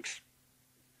 fish cakes,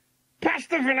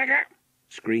 pasta vinegar,"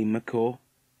 screamed Macaw.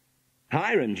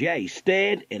 Hiram J.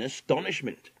 stared in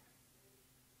astonishment.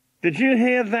 "Did you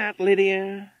hear that,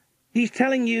 Lydia? He's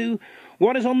telling you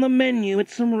what is on the menu at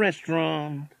some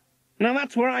restaurant. Now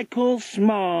that's where I call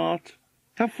smart.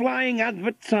 A flying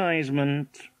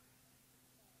advertisement."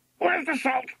 "Where's the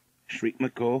salt?" shrieked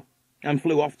Macaw, and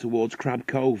flew off towards Crab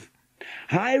Cove.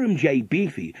 Hiram J.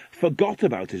 Beefy forgot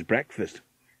about his breakfast.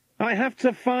 "I have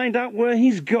to find out where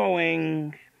he's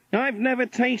going. I've never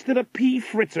tasted a pea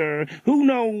fritter. Who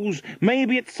knows?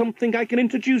 Maybe it's something I can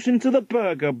introduce into the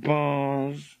burger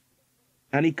bars."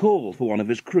 And he called for one of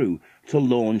his crew to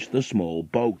launch the small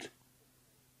boat.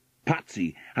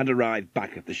 Patsy had arrived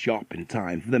back at the shop in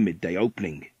time for the midday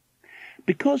opening.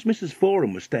 Because Mrs.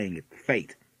 Forum was staying at the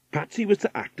fete, Patsy was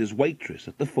to act as waitress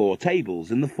at the 4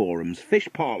 tables in the Forum's fish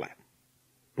parlour.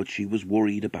 But she was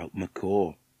worried about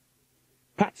Macaw.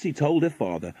 Patsy told her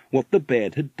father what the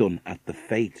bird had done at the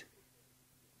fete.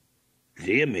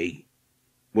 "Dear me,"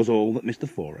 was all that Mr.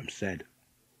 Forum said.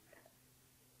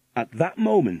 At that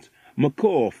moment,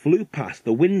 Macaw flew past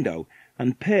the window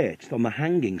and perched on the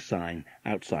hanging sign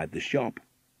outside the shop.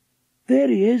 "There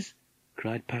he is,"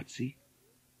 cried Patsy.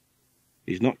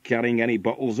 "He's not carrying any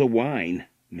bottles of wine,"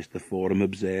 Mr. Forum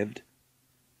observed.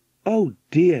 "Oh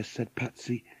dear," said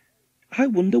Patsy. "I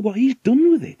wonder what he's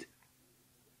done with it."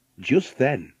 Just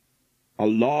then, a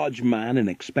large man in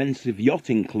expensive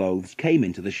yachting clothes came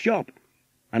into the shop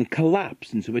and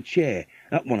collapsed into a chair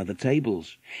at one of the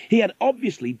tables. He had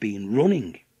obviously been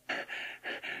running.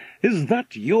 "Is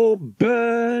that your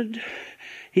bird?"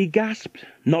 he gasped,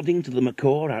 nodding to the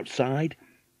macaw outside.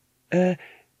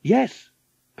 Yes,"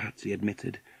 Patsy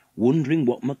admitted, wondering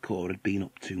what Macaw had been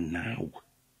up to now.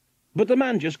 But the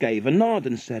man just gave a nod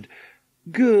and said,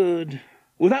 "Good."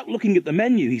 Without looking at the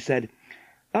menu, he said,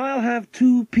 "I'll have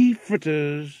 2 pea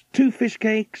fritters, 2 fish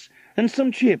cakes, and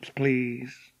some chips,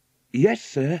 please." "Yes,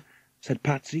 sir," said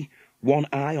Patsy, one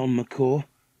eye on Macaw.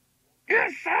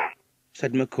 "Yes, sir,"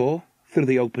 said Macaw through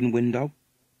the open window.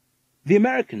 The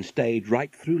American stayed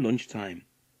right through lunchtime.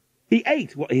 He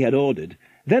ate what he had ordered,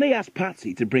 then he asked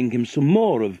Patsy to bring him some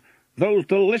more of those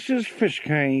delicious fish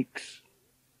cakes.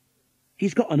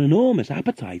 "He's got an enormous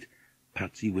appetite,"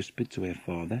 Patsy whispered to her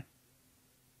father.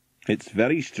 "It's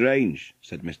very strange,"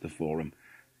 said Mr. Forum,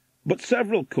 "but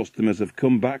several customers have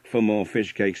come back for more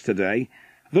fish cakes today.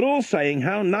 They're all saying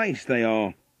how nice they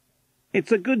are.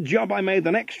 It's a good job I made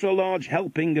an extra large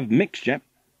helping of mixture."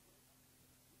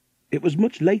 It was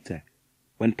much later,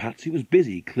 when Patsy was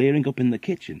busy clearing up in the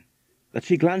kitchen, that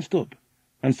she glanced up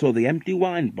and saw the empty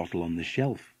wine bottle on the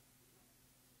shelf.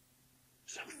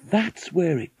 "So that's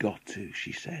where it got to,"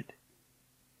 she said.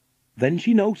 Then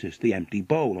she noticed the empty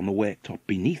bowl on the worktop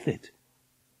beneath it.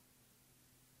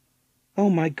 "Oh,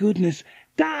 my goodness!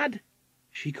 Dad!"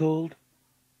 she called.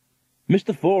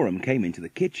 Mr. Forum came into the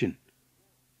kitchen.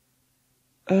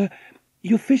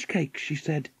 Your fish cakes," she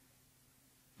said.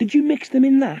 "Did you mix them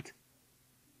in that?"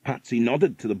 Patsy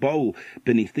nodded to the bowl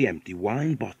beneath the empty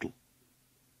wine bottle.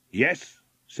 "Yes,"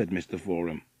 said Mr.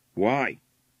 Forum. "Why?"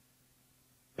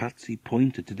 Patsy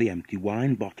pointed to the empty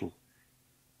wine bottle.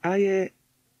 I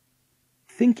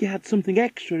think you had something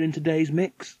extra in today's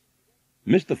mix."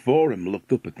 Mr. Forum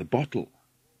looked up at the bottle.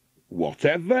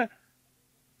 "Whatever?"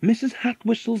 "Mrs.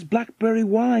 Hatwhistle's blackberry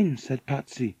wine," said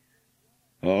Patsy.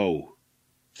 "Oh,"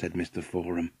 said Mr.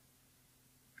 Forum.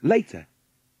 Later,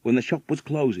 when the shop was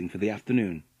closing for the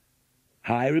afternoon,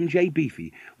 Hiram J.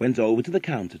 Beefy went over to the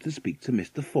counter to speak to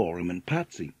Mr. Forum and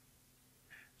Patsy.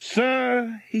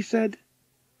 "Sir," he said,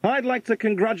 "I'd like to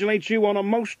congratulate you on a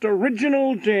most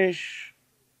original dish."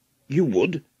 "You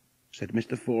would?" said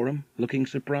Mr. Forum, looking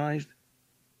surprised.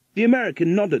 The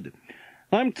American nodded.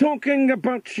 "I'm talking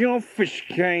about your fish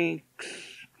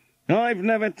cakes. I've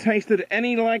never tasted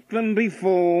any like them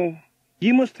before.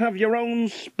 You must have your own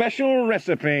special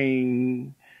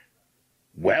recipe."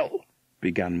 "Well,"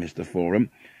 began Mr.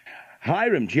 Forum.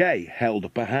 Hiram J. held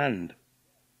up a hand.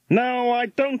 "Now, I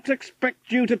don't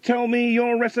expect you to tell me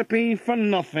your recipe for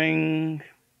nothing.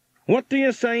 What do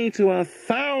you say to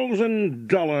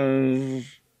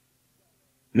 $1,000?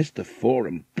 Mr.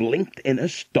 Forum blinked in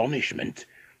astonishment.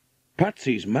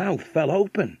 Patsy's mouth fell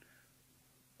open.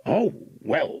 "Oh,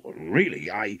 well,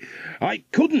 really, I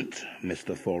couldn't,"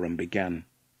 Mr. Forum began.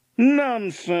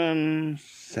 "Nonsense,"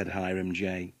 said Hiram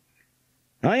J.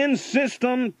 "I insist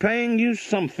on paying you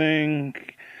something.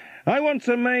 I want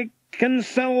to make and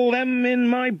sell them in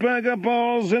my burger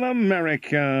bars in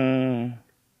America."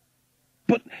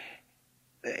 "But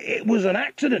it was an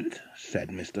accident," said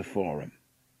Mr. Forum.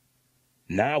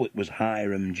 Now it was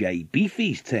Hiram J.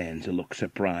 Beefy's turn to look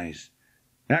surprised.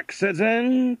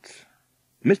 "Accident?"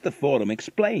 Mr. Forum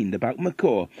explained about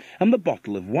Macaw and the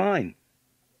bottle of wine.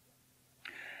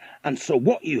 "And so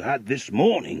what you had this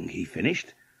morning," he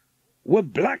finished, "were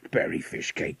blackberry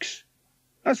fish cakes.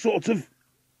 A sort of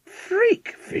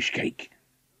freak fish cake."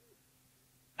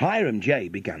 Hiram J.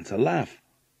 began to laugh.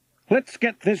 "Let's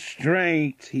get this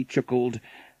straight," he chuckled.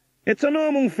 "It's a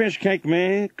normal fish cake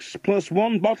mix, plus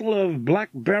 1 bottle of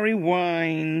blackberry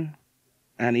wine."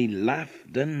 And he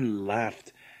laughed and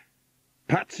laughed.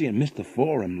 Patsy and Mr.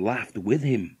 Forum laughed with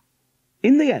him.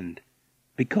 In the end,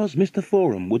 because Mr.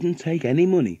 Forum wouldn't take any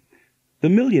money, the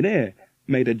millionaire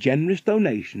made a generous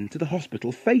donation to the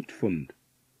hospital fate fund.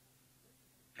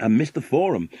 And Mr.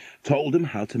 Forum told him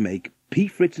how to make pea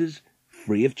fritters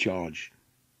free of charge.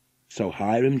 So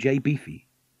Hiram J. Beefy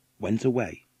went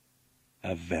away,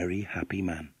 a very happy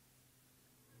man.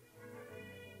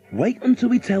 "Wait until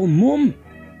we tell Mum,"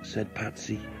 said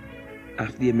Patsy,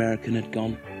 after the American had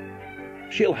gone.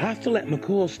 "She'll have to let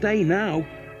Macaw stay now.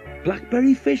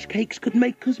 Blackberry fish cakes could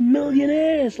make us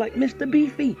millionaires like Mr.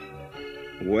 Beefy."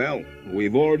 "Well,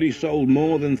 we've already sold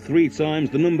more than 3 times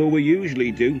the number we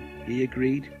usually do," he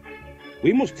agreed.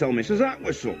 "We must tell Mrs.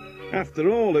 Atwhistle. After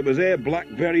all, it was her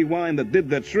blackberry wine that did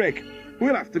the trick.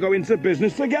 We'll have to go into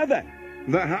business together.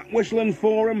 The Hatwhistle and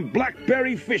Forum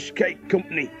Blackberry Fish Cake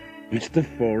Company." Mr.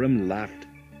 Forum laughed.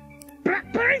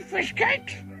 "Blackberry fish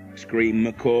cakes?" screamed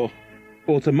Macaw,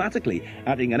 automatically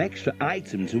adding an extra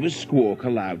item to his squawk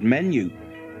aloud menu.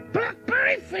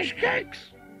 "Blackberry fish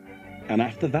cakes!" And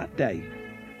after that day,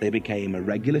 they became a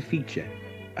regular feature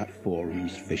at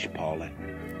Forum's fish parlour.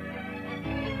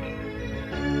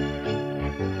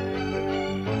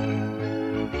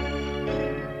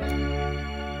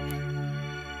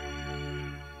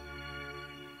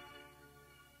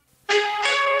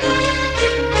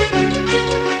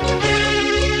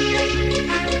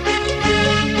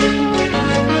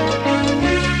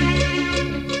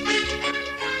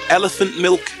 Elephant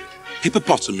Milk,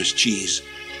 Hippopotamus Cheese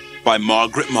by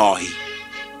Margaret Mahy.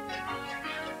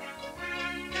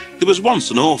 There was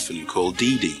once an orphan called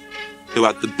Dee Dee who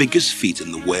had the biggest feet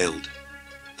in the world.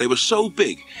 They were so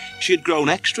big she had grown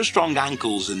extra strong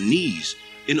ankles and knees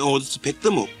in order to pick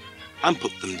them up and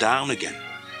put them down again.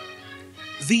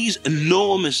 These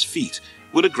enormous feet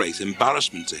were a great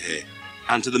embarrassment to her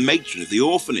and to the matron of the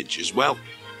orphanage as well.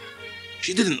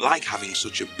 She didn't like having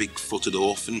such a big-footed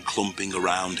orphan clumping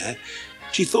around her.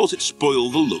 She thought it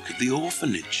spoiled the look of the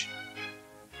orphanage.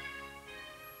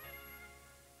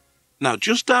 Now,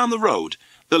 just down the road,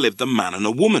 there lived a man and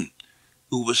a woman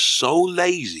who were so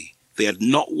lazy they had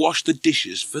not washed the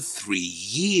dishes for 3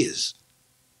 years.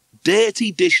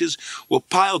 Dirty dishes were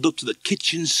piled up to the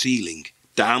kitchen ceiling,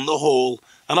 down the hall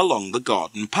and along the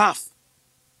garden path.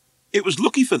 It was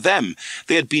lucky for them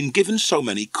they had been given so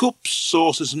many cups,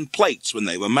 saucers and plates when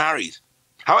they were married.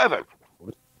 However,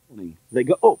 they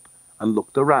got up and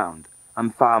looked around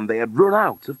and found they had run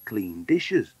out of clean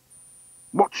dishes.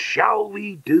 "What shall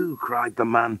we do?" cried the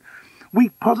man. "We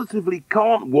positively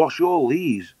can't wash all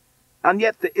these, and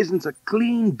yet there isn't a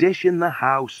clean dish in the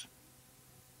house."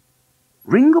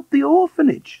 "Ring up the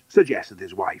orphanage," suggested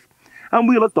his wife, "and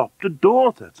we'll adopt a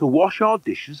daughter to wash our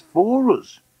dishes for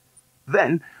us.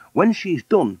 Then, when she's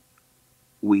done,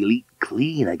 we'll eat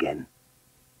clean again."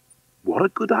 "What a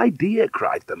good idea,"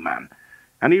 cried the man,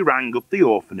 and he rang up the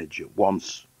orphanage at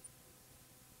once.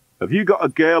 "Have you got a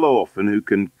girl orphan who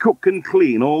can cook and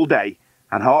clean all day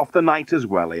and half the night as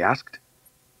well?" he asked.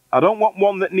 "I don't want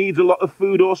one that needs a lot of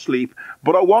food or sleep,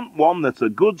 but I want one that's a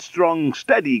good, strong,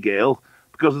 steady girl,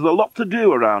 because there's a lot to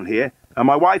do around here, and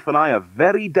my wife and I are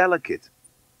very delicate."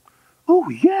 "Oh,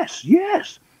 yes,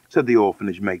 yes," said the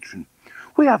orphanage matron.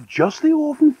 "We have just the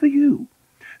orphan for you.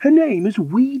 Her name is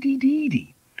Weedy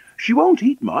Deedy. She won't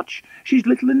eat much. She's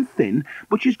little and thin,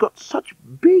 but she's got such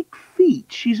big feet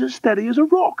she's as steady as a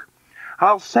rock.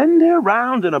 I'll send her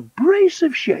round in a brace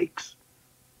of shakes."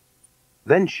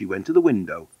 Then she went to the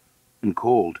window and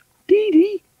called,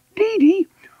 Dee Dee,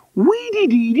 Weedy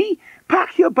Dee,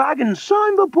 pack your bag and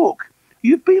sign the book.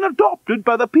 You've been adopted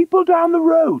by the people down the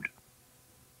road.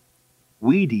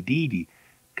 Weedy Dee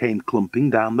came clumping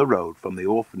down the road from the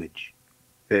orphanage,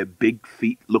 her big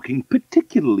feet looking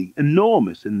particularly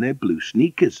enormous in their blue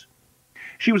sneakers.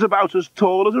 She was about as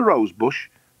tall as a rosebush,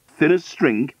 thin as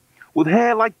string, with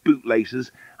hair like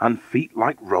bootlaces and feet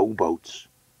like rowboats.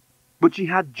 But she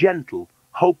had gentle,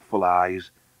 hopeful eyes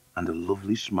and a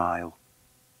lovely smile.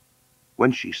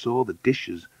 When she saw the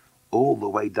dishes all the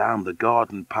way down the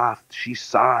garden path, she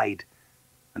sighed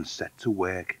and set to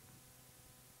work.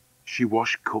 She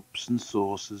washed cups and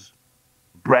saucers,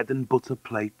 bread and butter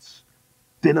plates,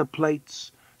 dinner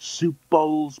plates, soup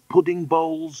bowls, pudding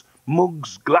bowls,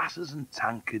 mugs, glasses and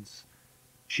tankards.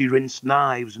 She rinsed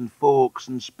knives and forks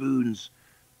and spoons,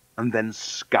 and then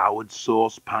scoured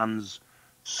saucepans,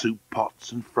 soup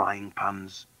pots and frying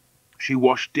pans. She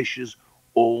washed dishes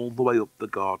all the way up the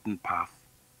garden path,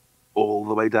 all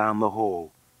the way down the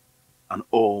hall, and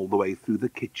all the way through the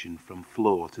kitchen from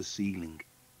floor to ceiling.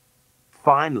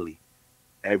 Finally,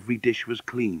 every dish was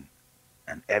clean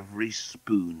and every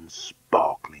spoon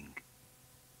sparkling.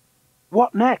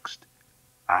 "What next?"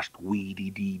 asked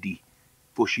Weedy Dee,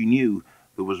 for she knew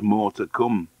there was more to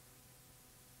come.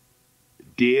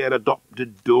 "Dear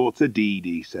adopted daughter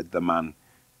Dee," said the man,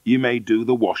 "you may do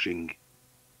the washing."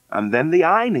 "And then the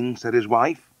ironing," said his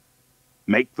wife.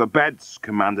 "Make the beds,"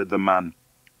 commanded the man.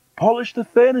 "Polish the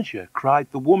furniture,"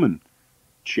 cried the woman.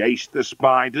 "Chase the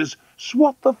spiders,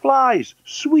 swat the flies,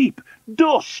 sweep,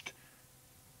 dust.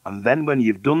 And then when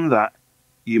you've done that,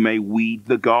 you may weed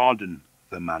the garden,"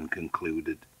 the man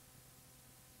concluded.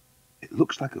 It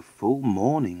looks like a full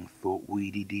morning, thought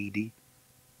Weedy Dee,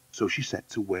 so she set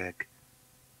to work.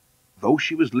 Though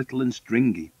she was little and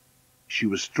stringy, she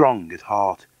was strong at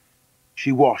heart.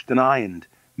 She washed and ironed,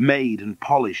 made and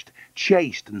polished,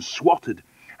 chased and swatted,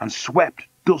 and swept,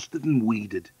 dusted and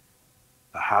weeded.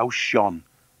 The house shone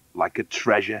like a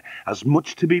treasure, as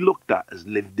much to be looked at as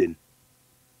lived in.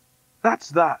 "That's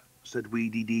that," said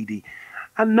Weedy Dee.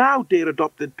 "And now, dear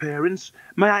adopted parents,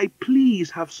 may I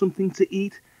please have something to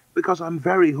eat, because I'm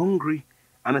very hungry,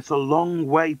 and it's a long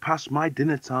way past my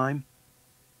dinner time."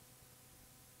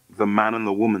 The man and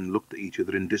the woman looked at each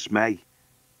other in dismay.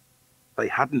 They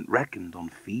hadn't reckoned on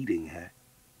feeding her.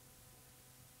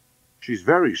 "She's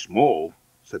very small,"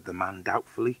 said the man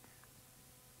doubtfully.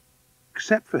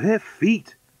 "Except for her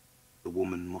feet," the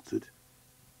woman muttered.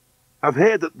 "I've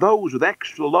heard that those with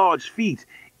extra large feet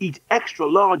eat extra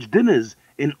large dinners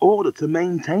in order to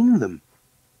maintain them.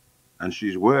 And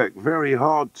she's worked very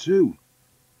hard too.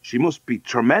 She must be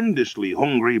tremendously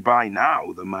hungry by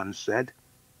now," the man said.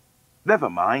 "Never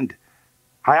mind.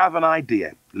 I have an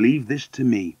idea. Leave this to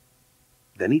me."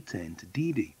 Then he turned to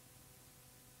Dee.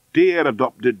 "Dear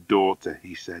adopted daughter,"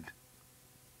 he said,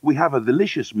 "we have a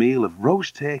delicious meal of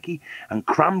roast turkey and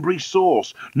cranberry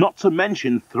sauce, not to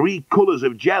mention 3 colours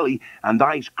of jelly and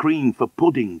ice cream for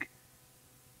pudding.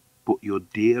 But your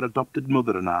dear adopted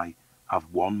mother and I have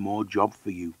one more job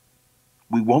for you.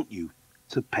 We want you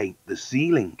to paint the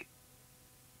ceiling."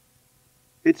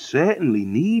 "It certainly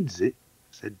needs it,"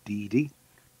 said Dee.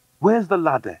 "Where's the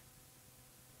ladder?"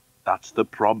 "That's the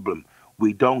problem.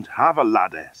 We don't have a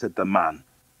ladder," said the man,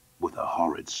 with a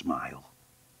horrid smile.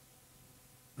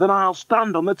 "Then I'll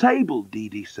stand on the table,"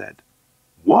 Dee said.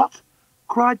 "What?"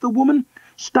 cried the woman.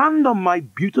 "Stand on my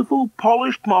beautiful,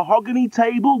 polished mahogany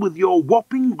table with your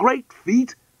whopping great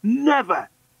feet? Never!"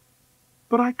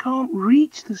 "But I can't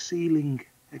reach the ceiling,"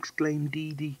 exclaimed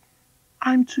Dee.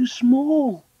 "I'm too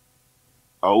small."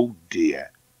 "Oh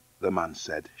dear," the man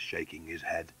said, shaking his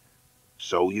head.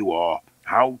 "So you are.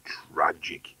 How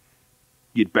tragic.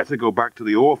 You'd better go back to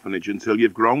the orphanage until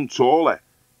you've grown taller.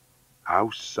 How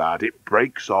sad. It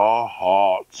breaks our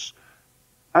hearts.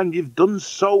 And you've done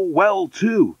so well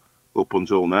too, up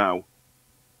until now."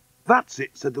 "That's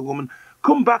it," said the woman.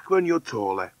 "Come back when you're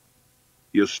taller.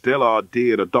 You're still our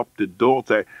dear adopted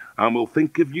daughter, and we'll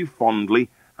think of you fondly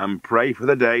and pray for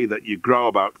the day that you grow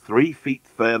about 3 feet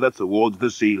further towards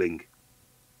the ceiling."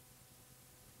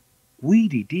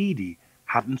 Weedy Dee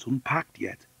hadn't unpacked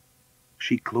yet.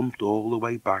 She clumped all the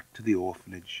way back to the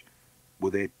orphanage,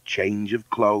 with her change of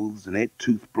clothes and her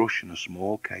toothbrush in a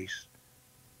small case.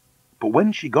 But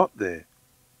when she got there,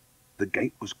 the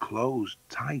gate was closed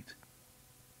tight.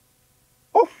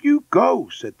 "Off you go,"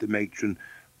 said the matron,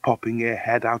 popping her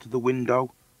head out of the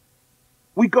window.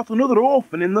 "We got another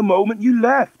orphan in the moment you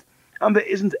left, and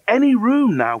there isn't any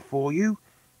room now for you."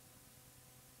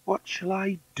 "What shall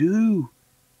I do?"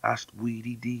 asked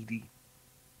Weedy Dee.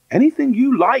 "Anything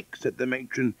you like," said the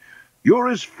matron. You're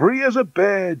as free as a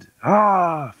bird.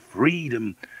 Ah,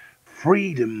 freedom,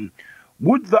 freedom.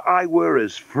 Would that I were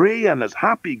as free and as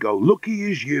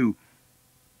happy-go-lucky as you."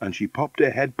 And she popped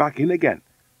her head back in again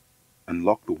and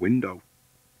locked the window,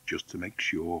 just to make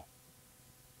sure.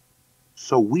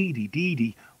 So Weedy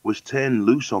Deedy was turned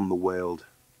loose on the world,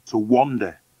 to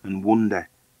wander and wonder.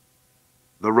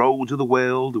 The roads of the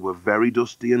world were very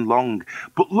dusty and long,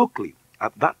 but luckily,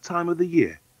 at that time of the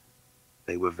year,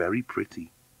 they were very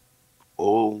pretty,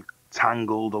 all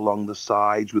tangled along the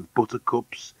sides with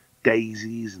buttercups,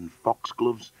 daisies, and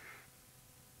foxgloves.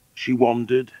 She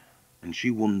wandered and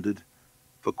she wondered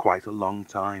for quite a long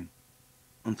time,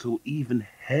 until even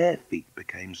her feet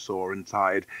became sore and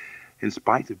tired, in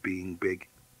spite of being big.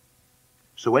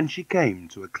 So when she came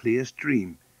to a clear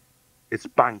stream, its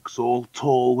banks all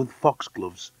tall with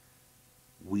foxgloves,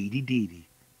 Weedy Deedy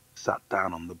sat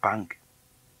down on the bank,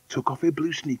 took off her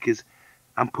blue sneakers,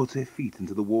 and put her feet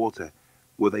into the water,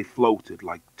 where they floated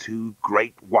like two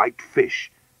great white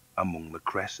fish among the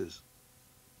cresses.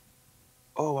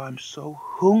 "Oh, I'm so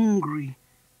hungry,"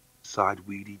 sighed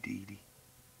Weedy Deedy.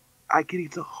 "I could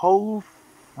eat a whole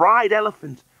fried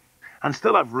elephant, and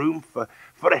still have room for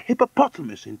a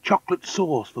hippopotamus in chocolate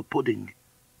sauce for pudding."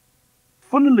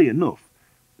 Funnily enough,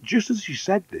 just as she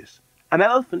said this, an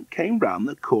elephant came round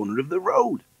the corner of the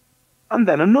road, and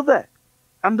then another,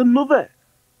 and another,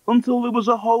 until there was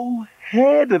a whole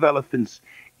herd of elephants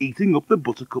eating up the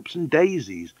buttercups and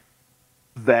daisies.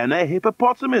 Then a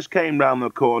hippopotamus came round the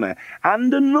corner,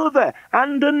 and another,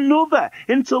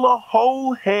 until a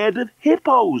whole herd of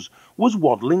hippos was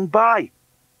waddling by,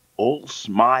 all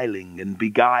smiling and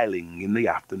beguiling in the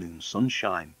afternoon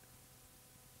sunshine.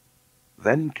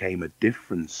 Then came a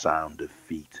different sound of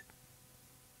feet.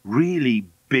 Really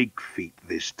big feet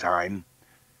this time.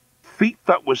 Feet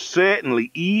that were certainly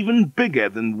even bigger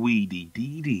than Weedy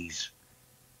Deedy's.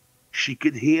 She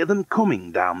could hear them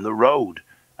coming down the road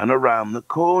and around the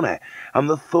corner, and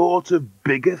the thought of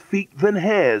bigger feet than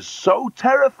hers so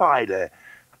terrified her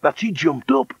that she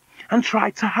jumped up and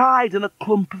tried to hide in a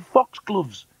clump of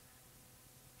foxgloves.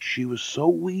 She was so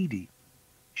weedy,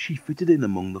 she fitted in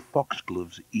among the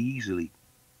foxgloves easily.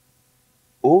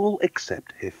 All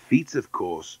except her feet, of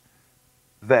course.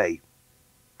 They,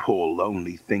 poor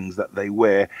lonely things that they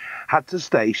were, had to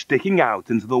stay sticking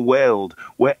out into the world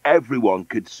where everyone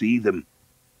could see them.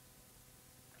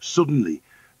 Suddenly,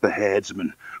 the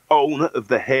herdsman, owner of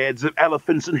the herds of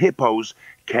elephants and hippos,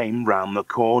 came round the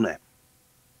corner.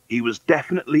 He was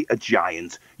definitely a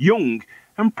giant, young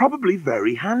and probably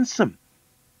very handsome.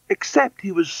 Except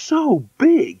he was so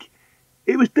big,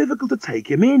 it was difficult to take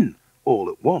him in all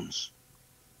at once.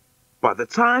 By the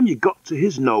time you got to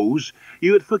his nose,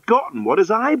 you had forgotten what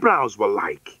his eyebrows were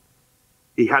like.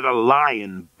 He had a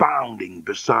lion bounding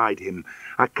beside him,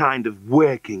 a kind of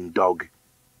working dog.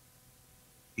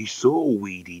 He saw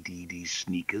Weedy Deedy's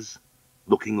sneakers,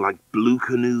 looking like blue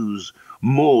canoes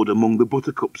moored among the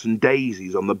buttercups and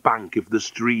daisies on the bank of the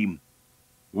stream.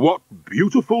 "What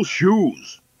beautiful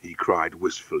shoes!" he cried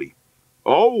wistfully.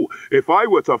 "Oh, if I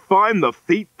were to find the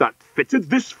feet that fitted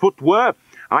this footwear,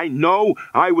 I know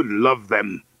I would love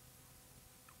them."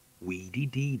 Weedy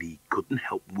Deedy couldn't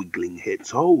help wiggling her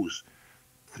toes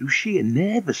through sheer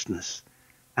nervousness,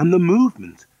 and the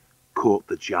movement caught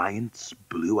the giant's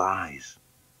blue eyes.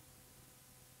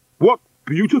 "What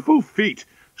beautiful feet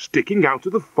sticking out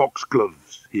of the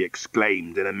foxgloves!" he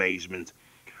exclaimed in amazement.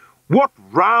 "What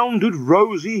rounded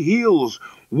rosy heels!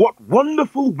 What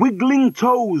wonderful wiggling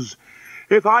toes!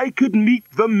 If I could meet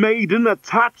the maiden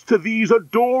attached to these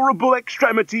adorable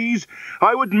extremities,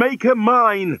 I would make her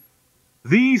mine.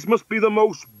 These must be the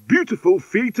most beautiful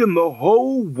feet in the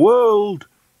whole world."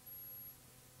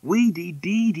 Weedy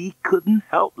Deedy couldn't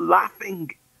help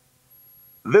laughing.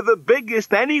 "They're the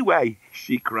biggest anyway,"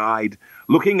 she cried,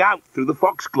 looking out through the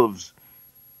foxgloves.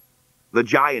 The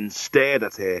giant stared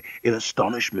at her in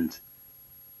astonishment.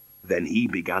 Then he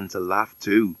began to laugh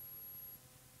too.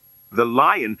 The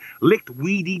lion licked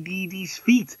Weedy Deedy's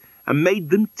feet and made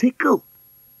them tickle,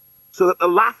 so that the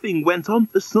laughing went on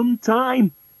for some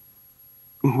time.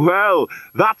 "Well,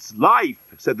 that's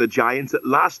life," said the giant at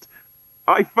last.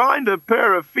 "I find a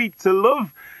pair of feet to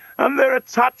love, and they're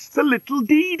attached to little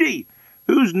Deedy,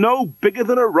 who's no bigger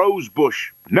than a rose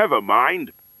bush. Never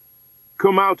mind.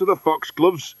 Come out of the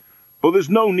foxgloves, for there's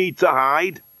no need to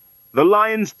hide. The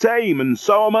lion's tame, and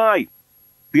so am I.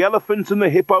 The elephants and the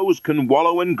hippos can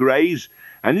wallow and graze,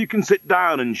 and you can sit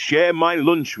down and share my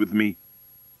lunch with me."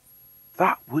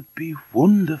 "That would be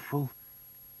wonderful,"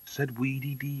 said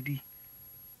Weedy Deedy,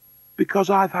 "because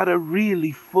I've had a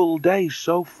really full day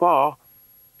so far.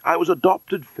 I was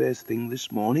adopted first thing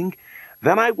this morning,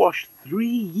 Then I washed 3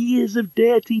 years of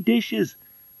dirty dishes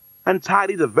and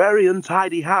tidied a very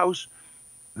untidy house.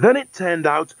 Then it turned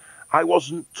out I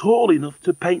wasn't tall enough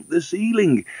to paint the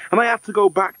ceiling, and I had to go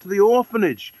back to the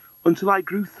orphanage until I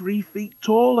grew 3 feet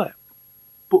taller.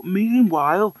 But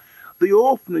meanwhile, the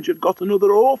orphanage had got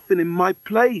another orphan in my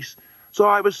place, so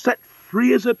I was set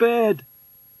free as a bird,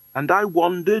 and I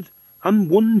wandered and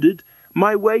wondered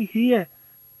my way here.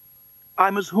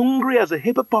 I'm as hungry as a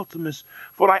hippopotamus,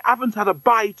 for I haven't had a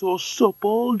bite or sup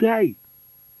all day."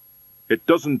 "It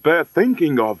doesn't bear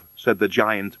thinking of," said the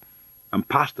giant, and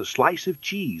passed a slice of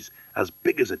cheese as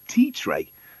big as a tea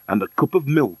tray and a cup of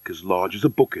milk as large as a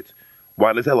bucket,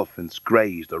 while his elephants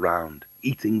grazed around,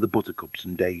 eating the buttercups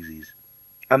and daisies,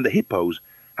 and the hippos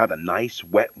had a nice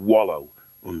wet wallow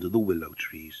under the willow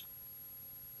trees.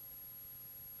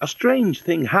 A strange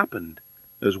thing happened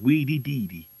as Weedy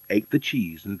Deedy ate the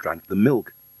cheese and drank the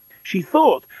milk. She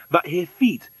thought that her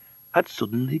feet had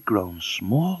suddenly grown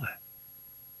smaller.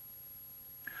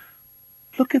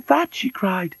 "Look at that," she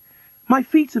cried. "My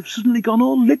feet have suddenly gone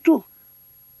all little.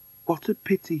 What a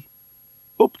pity.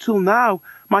 Up till now,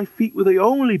 my feet were the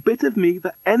only bit of me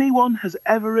that anyone has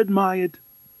ever admired."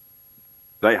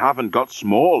 "They haven't got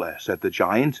smaller," said the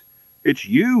giant. "It's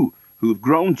you who've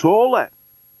grown taller.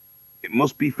 It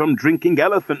must be from drinking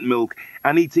elephant milk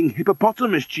and eating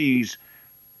hippopotamus cheese.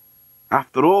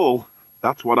 After all,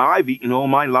 that's what I've eaten all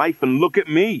my life, and look at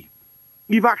me.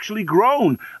 You've actually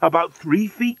grown about 3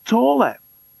 feet taller."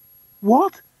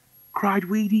 "What?" cried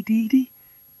Weedy Deedy.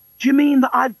 "Do you mean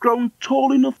that I've grown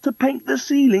tall enough to paint the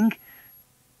ceiling?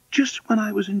 Just when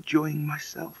I was enjoying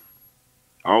myself."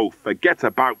 "Oh, forget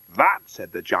about that,"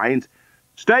 said the giant.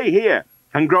 "Stay here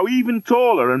and grow even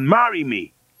taller and marry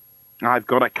me. I've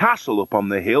got a castle up on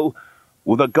the hill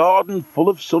with a garden full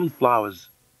of sunflowers.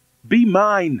 Be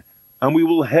mine, and we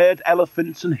will herd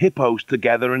elephants and hippos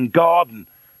together and garden,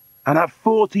 and have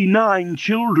 49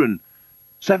 children,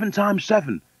 7 times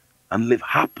 7, and live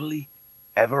happily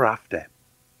ever after."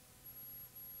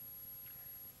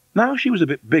 Now she was a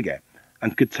bit bigger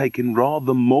and could take in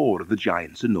rather more of the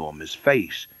giant's enormous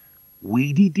face.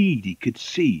 Weedy Deedy could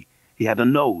see he had a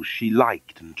nose she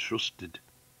liked and trusted.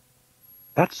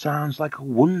 "That sounds like a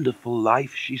wonderful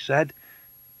life," she said,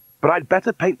 "but I'd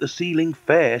better paint the ceiling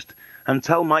first and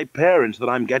tell my parents that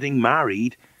I'm getting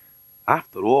married.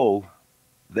 After all,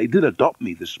 they did adopt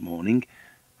me this morning,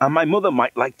 and my mother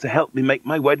might like to help me make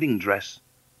my wedding dress.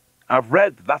 I've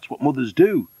read that's what mothers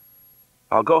do.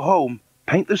 I'll go home,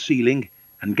 paint the ceiling,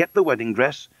 and get the wedding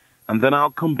dress, and then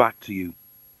I'll come back to you."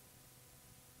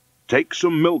 "Take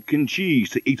some milk and cheese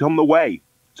to eat on the way,"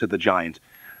 said the giant.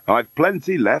 "I've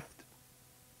plenty left."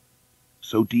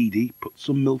 So Deedy put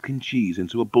some milk and cheese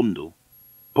into a bundle,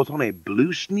 put on her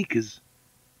blue sneakers,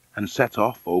 and set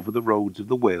off over the roads of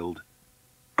the world,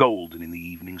 golden in the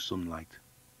evening sunlight.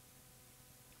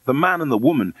 The man and the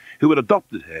woman who had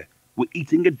adopted her were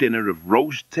eating a dinner of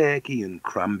roast turkey and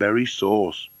cranberry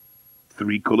sauce.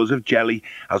 3 colours of jelly,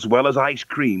 as well as ice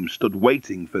cream, stood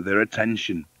waiting for their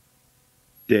attention.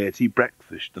 Dirty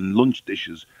breakfast and lunch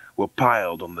dishes were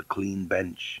piled on the clean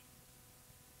bench.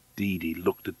 Deedy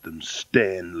looked at them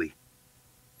sternly.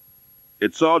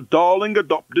 "It's our darling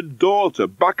adopted daughter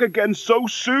back again so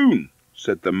soon,"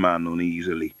 said the man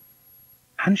uneasily.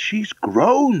 "And she's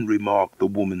grown," remarked the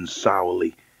woman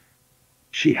sourly.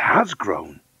 "She has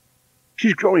grown.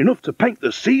 She's grown enough to paint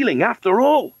the ceiling after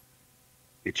all.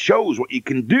 It shows what you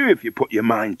can do if you put your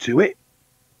mind to it."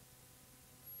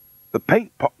 "The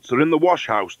paint pots are in the wash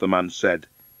house," the man said.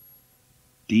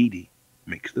 Deedy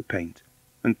mixed the paint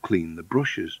and cleaned the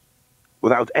brushes.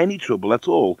 Without any trouble at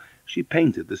all, she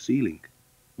painted the ceiling,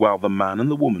 while the man and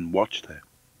the woman watched her,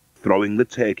 throwing the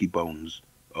turkey bones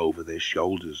over their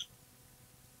shoulders.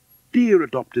 "Dear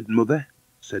adopted mother,"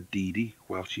 said Deedy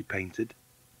while she painted,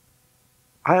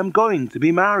 "I am going to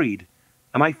be married,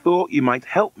 and I thought you might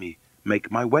help me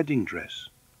make my wedding dress."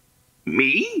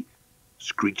 "Me?"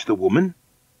 screeched the woman.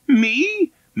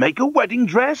 "Me? Make a wedding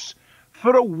dress?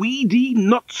 For a weedy,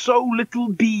 not-so-little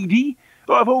Deedy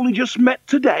who I've only just met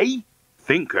today?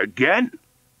 Think again."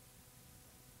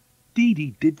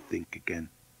 Deedy did think again,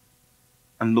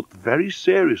 and looked very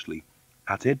seriously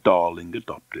at her darling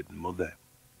adopted mother.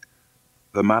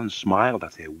 The man smiled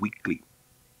at her weakly.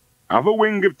 "Have a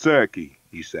wing of turkey,"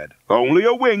 he said. "Only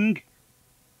a wing.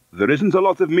 There isn't a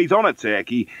lot of meat on a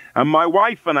turkey, and my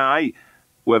wife and I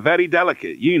were very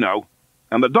delicate, you know,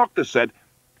 and the doctor said—"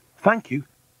 "Thank you.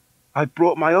 I've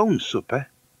brought my own supper,"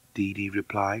 Deedy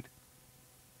replied,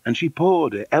 and she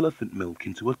poured her elephant milk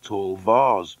into a tall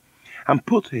vase and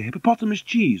put her hippopotamus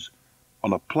cheese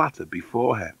on a platter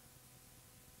before her.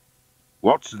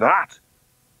 "What's that?"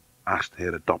 asked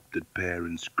her adopted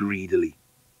parents greedily.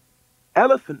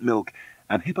 Elephant milk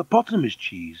and hippopotamus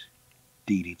cheese,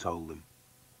 Dee Dee told them,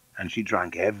 and she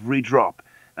drank every drop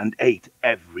and ate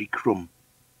every crumb.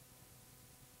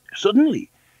 Suddenly,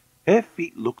 her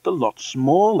feet looked a lot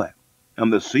smaller,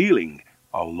 and the ceiling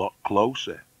a lot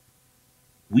closer.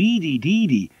 Weedy Dee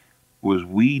Dee was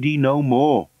weedy no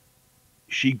more.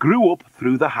 She grew up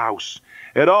through the house.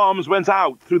 Her arms went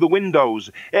out through the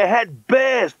windows. Her head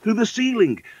burst through the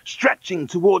ceiling, stretching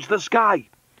towards the sky.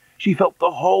 She felt the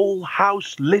whole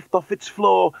house lift off its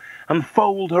floor and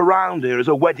fold around her as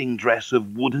a wedding dress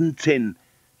of wood and tin,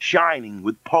 shining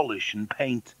with polish and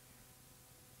paint.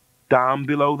 Down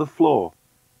below the floor,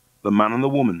 the man and the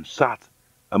woman sat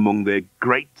among their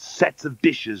great sets of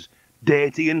dishes,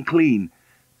 dirty and clean,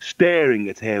 staring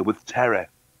at her with terror.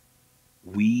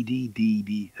 Weedy Dee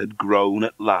Dee had grown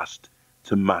at last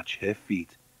to match her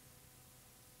feet.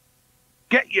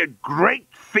 "Get your great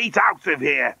feet out of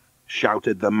here!"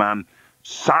 shouted the man,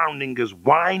 sounding as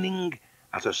whining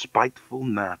as a spiteful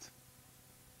gnat.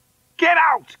 Get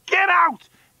out,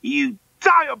 you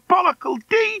diabolical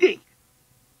Dee Dee!"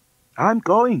 "I'm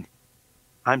going.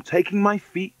 I'm taking my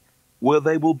feet where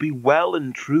they will be well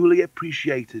and truly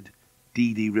appreciated,"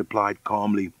 Dee Dee replied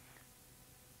calmly.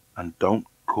 "And don't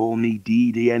call me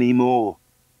Dee Dee any more.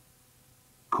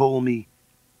 Call me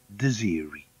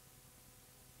Desiree."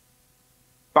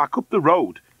 Back up the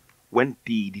road went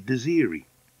Dee Dee Desiree,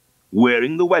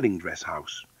 wearing the wedding dress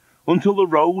house, until the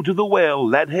road to the well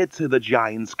led her to the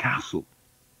giant's castle.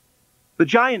 The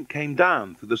giant came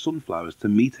down through the sunflowers to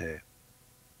meet her,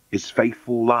 his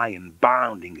faithful lion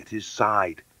bounding at his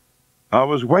side. "I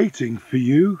was waiting for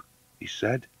you," he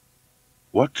said.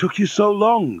 "What took you so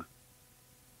long?"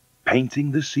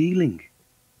 "Painting the ceiling,"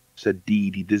 said Dee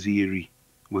Dee Desiree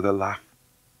with a laugh.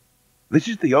 "This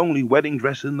is the only wedding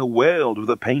dress in the world with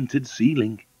a painted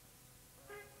ceiling."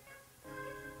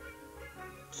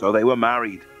 So they were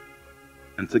married,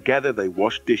 and together they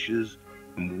washed dishes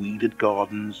and weeded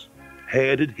gardens,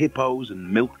 herded hippos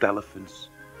and milked elephants.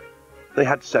 They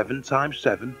had 7 times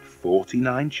 7,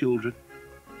 49 children,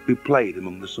 who played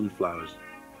among the sunflowers.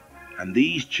 And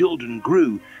these children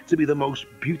grew to be the most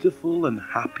beautiful and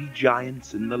happy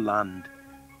giants in the land,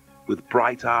 with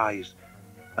bright eyes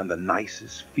and the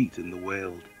nicest feet in the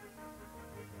world.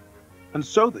 And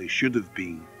so they should have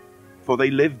been, for they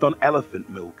lived on elephant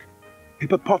milk,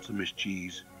 hippopotamus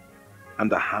cheese,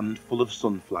 and a handful of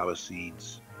sunflower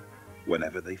seeds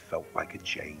whenever they felt like a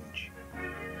change.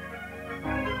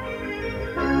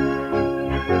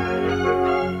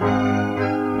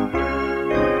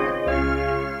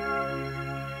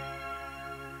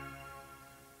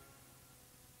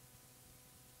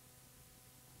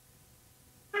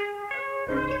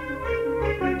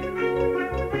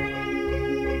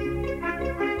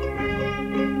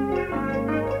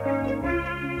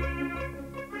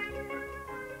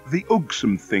 The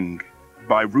Ugsome Thing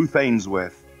by Ruth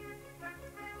Ainsworth.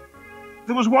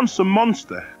 There was once a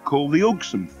monster called the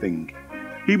Ugsome Thing.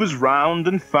 He was round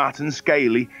and fat and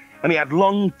scaly, and he had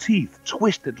long teeth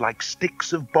twisted like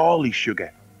sticks of barley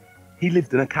sugar. He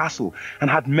lived in a castle and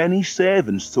had many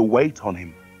servants to wait on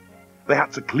him. They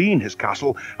had to clean his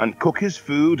castle and cook his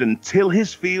food and till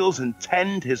his fields and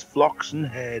tend his flocks and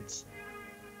herds.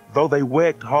 Though they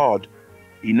worked hard,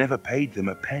 he never paid them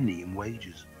a penny in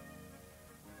wages.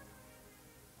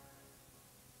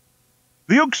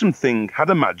 The Ugsome Thing had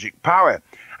a magic power,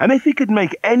 and if he could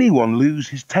make anyone lose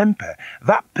his temper,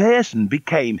 that person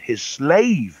became his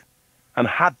slave and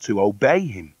had to obey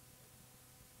him.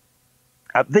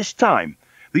 At this time,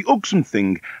 the Ugsome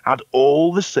Thing had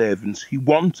all the servants he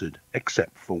wanted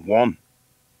except for one.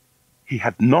 He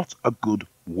had not a good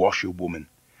washerwoman.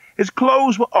 His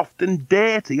clothes were often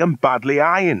dirty and badly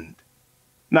ironed.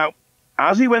 Now,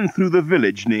 as he went through the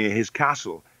village near his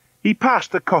castle, he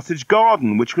passed a cottage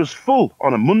garden which was full,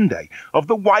 on a Monday, of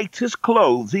the whitest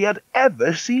clothes he had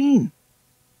ever seen.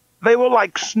 They were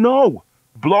like snow,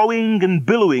 blowing and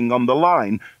billowing on the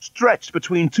line stretched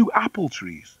between 2 apple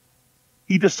trees.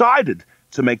 He decided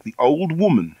to make the old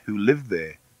woman who lived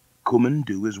there come and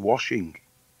do his washing.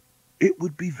 It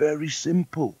would be very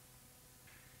simple.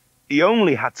 He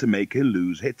only had to make her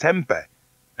lose her temper,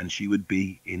 and she would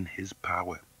be in his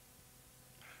power.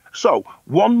 So,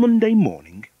 one Monday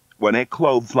morning, when her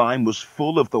clothesline was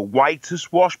full of the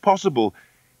whitest wash possible,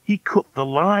 he cut the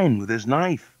line with his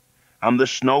knife, and the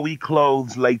snowy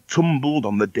clothes lay tumbled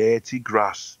on the dirty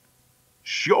grass.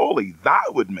 Surely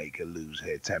that would make her lose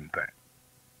her temper.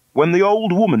 When the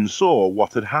old woman saw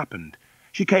what had happened,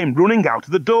 she came running out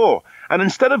of the door, and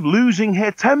instead of losing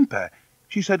her temper,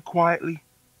 she said quietly,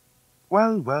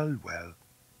 "Well, well, well,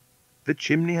 The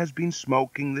chimney has been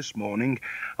smoking this morning,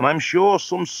 and I'm sure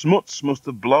some smuts must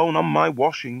have blown on my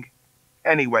washing.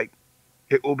 Anyway,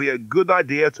 it will be a good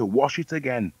idea to wash it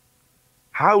again.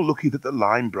 How lucky that the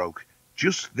line broke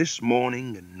just this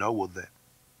morning and no other."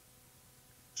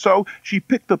 So she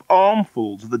picked up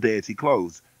armfuls of the dirty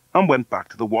clothes and went back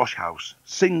to the wash-house,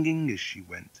 singing as she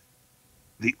went.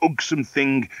 The ugsome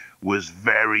thing was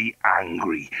very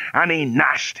angry, and he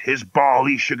gnashed his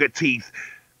barley sugar teeth,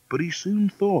 but he soon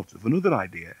thought of another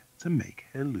idea to make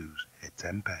her lose her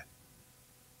temper.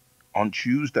 On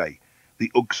Tuesday, the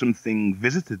ugsome thing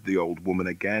visited the old woman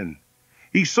again.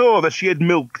 He saw that she had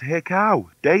milked her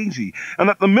cow, Daisy, and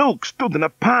that the milk stood in a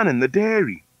pan in the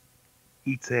dairy.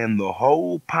 He turned the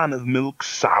whole pan of milk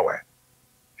sour.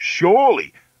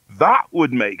 Surely that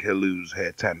would make her lose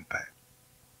her temper.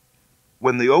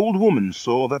 When the old woman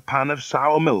saw the pan of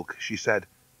sour milk, she said,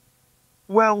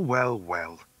 "Well, well,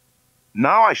 well.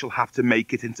 Now I shall have to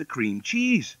make it into cream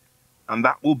cheese, and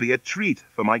that will be a treat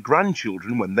for my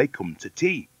grandchildren when they come to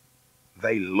tea.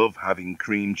 They love having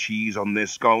cream cheese on their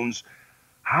scones.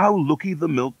 How lucky the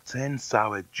milk turned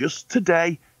sour just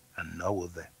today and no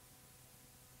other."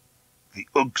 The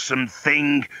ugsome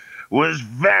thing was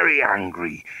very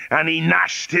angry, and he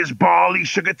gnashed his barley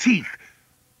sugar teeth,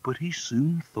 but he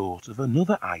soon thought of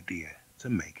another idea to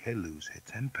make her lose her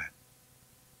temper.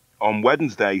 On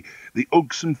Wednesday, the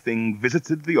ugsome thing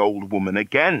visited the old woman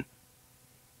again.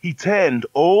 He turned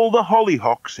all the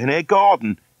hollyhocks in her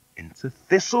garden into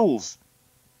thistles,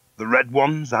 the red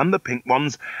ones and the pink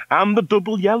ones and the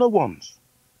double yellow ones.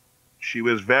 She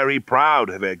was very proud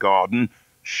of her garden.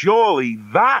 Surely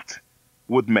that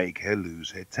would make her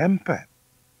lose her temper.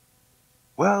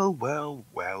 "Well, well,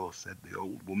 well," said the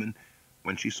old woman,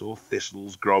 when she saw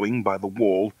thistles growing by the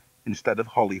wall instead of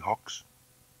hollyhocks.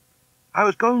 "I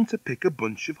was going to pick a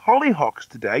bunch of hollyhocks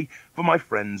today for my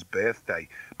friend's birthday,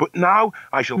 but now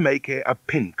I shall make her a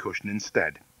pincushion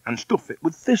instead, and stuff it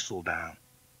with thistledown."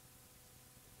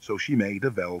 So she made a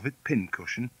velvet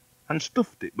pincushion, and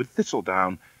stuffed it with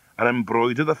thistledown, and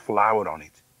embroidered a flower on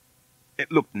it.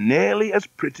 It looked nearly as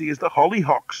pretty as the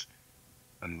hollyhocks,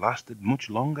 and lasted much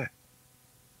longer.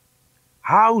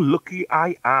 "How lucky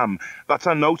I am that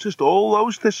I noticed all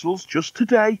those thistles just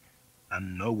today,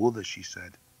 and no other," she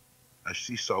said, as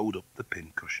she sewed up the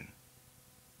pincushion.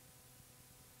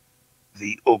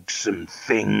 The ugsome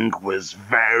thing was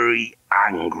very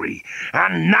angry,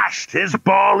 and gnashed his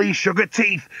barley sugar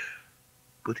teeth,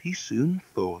 but he soon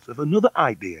thought of another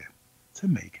idea to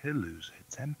make her lose her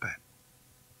temper.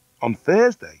 On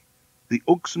Thursday, the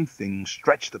ugsome thing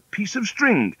stretched a piece of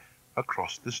string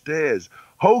across the stairs,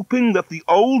 hoping that the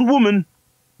old woman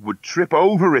would trip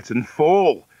over it and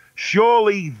fall.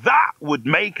 Surely that would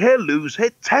make her lose her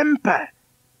temper.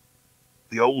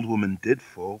 The old woman did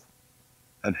fall,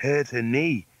 and hurt her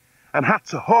knee, and had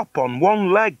to hop on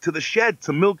one leg to the shed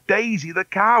to milk Daisy the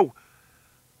cow.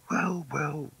 "Well,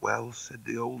 well, well," said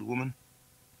the old woman,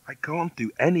 "I can't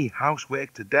do any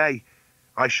housework today.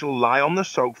 I shall lie on the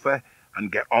sofa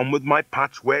and get on with my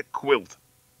patchwork quilt.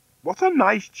 What a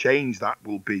nice change that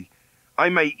will be. I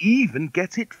may even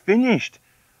get it finished.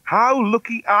 How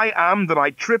lucky I am that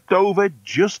I tripped over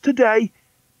just today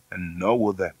and no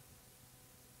other."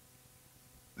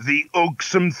 The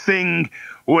ugsome thing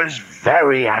was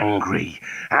very angry,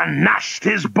 and gnashed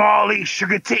his barley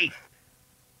sugar teeth,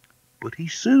 but he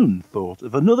soon thought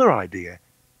of another idea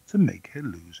to make her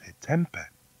lose her temper.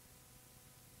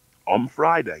 On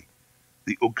Friday,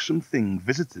 the ugsome thing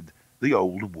visited the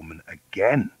old woman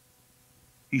again.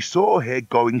 He saw her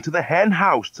going to the hen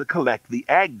house to collect the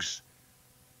eggs.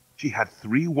 She had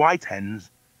 3 white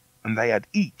hens, and they had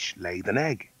each laid an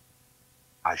egg.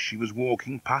 As she was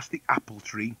walking past the apple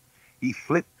tree, he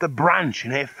flipped the branch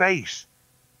in her face,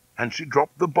 and she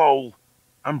dropped the bowl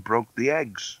and broke the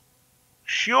eggs.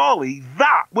 Surely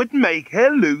that would make her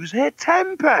lose her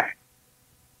temper.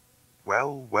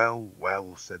 "Well, well,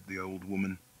 well," said the old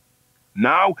woman.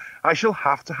 "Now I shall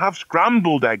have to have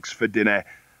scrambled eggs for dinner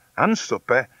and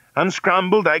supper, and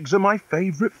scrambled eggs are my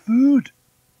favourite food.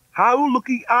 How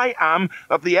lucky I am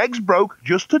that the eggs broke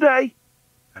just today,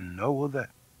 and no other."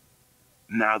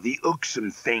 Now the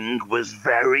ugsome thing was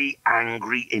very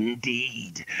angry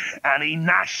indeed, and he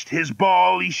gnashed his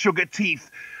barley sugar teeth,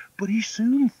 but he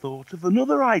soon thought of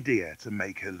another idea to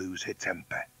make her lose her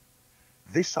temper.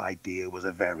 This idea was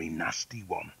a very nasty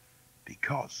one,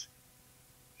 because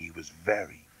he was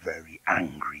very, very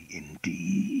angry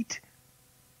indeed.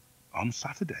 On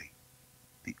Saturday,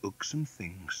 the ugsome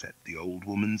thing set the old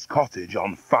woman's cottage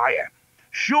on fire.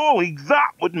 Surely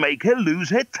that would make her lose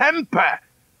her temper.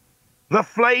 The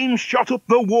flames shot up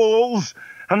the walls,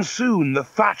 and soon the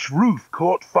thatch roof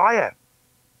caught fire.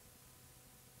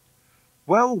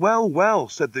 "Well, well, well,"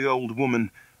 said the old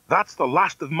woman, "that's the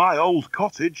last of my old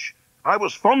cottage. I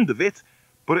was fond of it,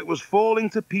 but it was falling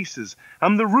to pieces,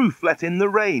 and the roof let in the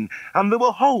rain, and there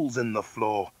were holes in the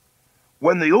floor.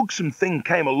 When the ugsome thing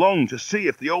came along to see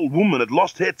if the old woman had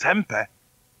lost her temper,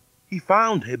 he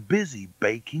found her busy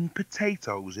baking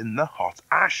potatoes in the hot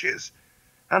ashes,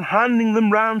 and handing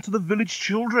them round to the village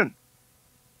children.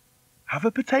 'Have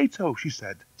a potato,' she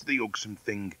said to the ugsome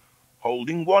thing,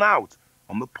 holding one out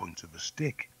on the point of a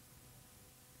stick.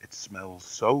 It smelled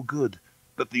so good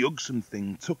that the ugsome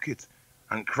thing took it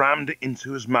and crammed it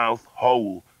into his mouth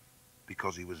whole,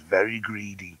 because he was very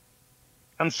greedy.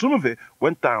 And some of it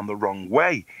went down the wrong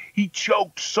way. He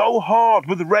choked so hard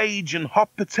with rage and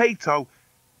hot potato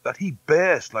that he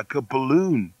burst like a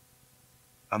balloon,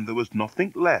 and there was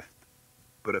nothing left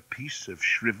but a piece of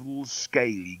shriveled,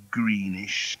 scaly,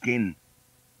 greenish skin.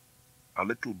 A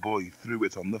little boy threw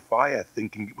it on the fire,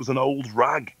 thinking it was an old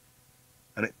rag,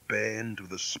 and it burned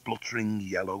with a spluttering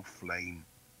yellow flame.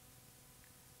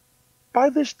 By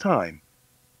this time,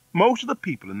 most of the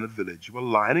people in the village were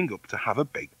lining up to have a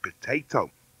baked potato,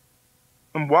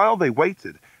 and while they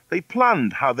waited, they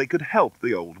planned how they could help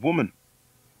the old woman.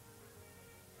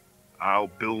 "I'll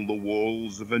build the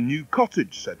walls of a new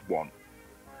cottage," said one.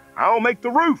 "I'll make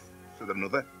the roof," said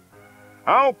another.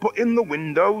 "I'll put in the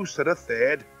windows," said a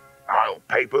third. "I'll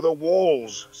paper the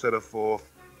walls," said a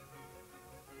fourth.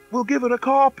 "We'll give her a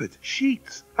carpet,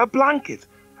 sheets, a blanket,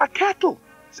 a kettle,"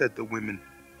 said the women.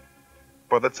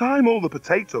 By the time all the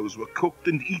potatoes were cooked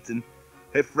and eaten,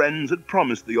 her friends had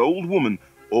promised the old woman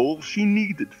all she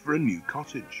needed for a new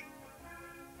cottage.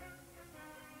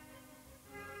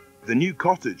 The new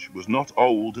cottage was not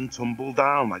old and tumble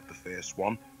down like the first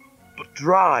one, but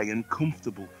dry and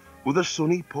comfortable, with a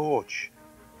sunny porch.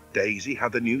 Daisy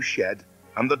had a new shed,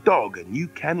 and the dog a new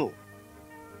kennel.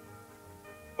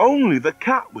 Only the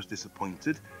cat was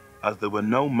disappointed, as there were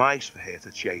no mice for her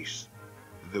to chase.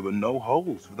 There were no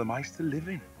holes for the mice to live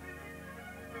in.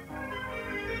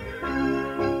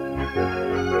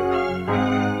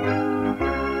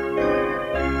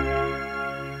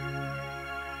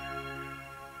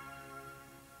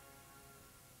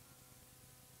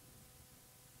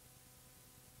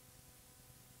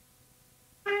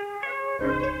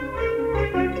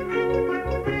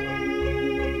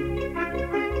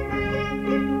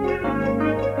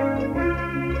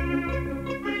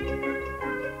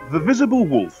 The Visible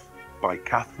Wolf by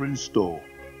Catherine Storr.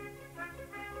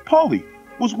 Polly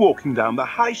was walking down the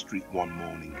high street one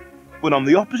morning, when on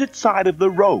the opposite side of the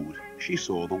road she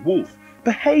saw the wolf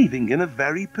behaving in a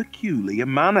very peculiar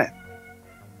manner.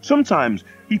 Sometimes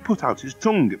he put out his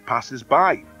tongue at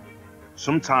passers-by.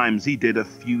 Sometimes he did a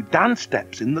few dance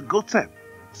steps in the gutter.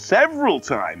 Several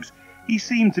times he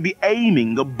seemed to be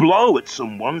aiming a blow at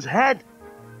someone's head.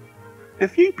 A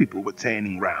few people were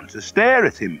turning round to stare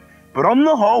at him, but on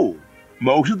the whole,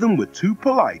 most of them were too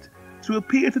polite to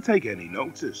appear to take any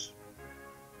notice.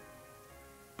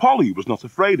 Polly was not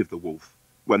afraid of the wolf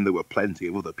when there were plenty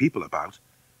of other people about,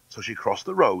 so she crossed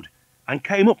the road and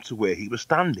came up to where he was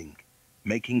standing,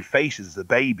 making faces at a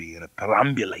baby in a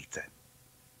perambulator.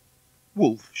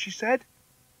 "Wolf," she said,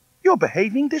 "you're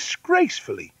behaving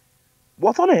disgracefully.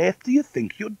 What on earth do you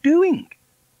think you're doing?"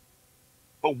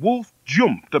 But Wolf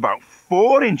jumped about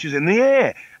 4 inches in the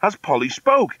air as Polly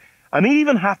spoke, and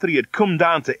even after he had come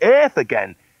down to earth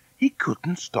again, he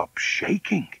couldn't stop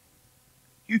shaking.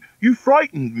 You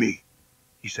frightened me,"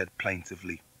 he said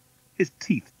plaintively, his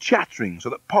teeth chattering so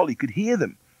that Polly could hear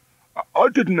them. I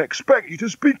didn't expect you to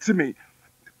speak to me.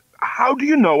 How do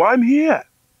you know I'm here?"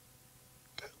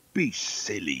 "Don't be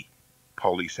silly,"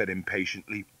 Polly said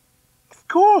impatiently. "Of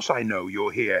course I know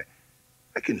you're here.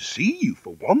 I can see you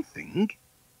for one thing."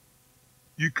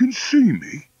 "You can see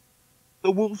me?"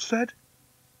 the wolf said,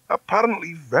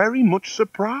 apparently very much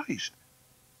surprised.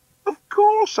 "Of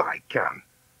course I can.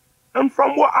 And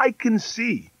from what I can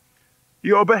see,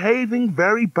 you're behaving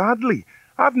very badly.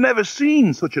 I've never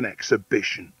seen such an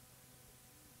exhibition."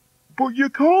 "But you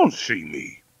can't see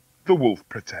me," the wolf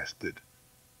protested.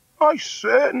 "I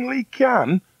certainly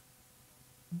can,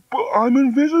 but I'm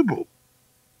invisible."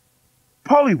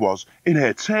 Polly was, in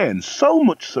her turn, so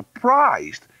much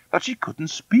surprised that she couldn't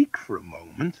speak for a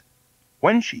moment.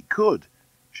 When she could,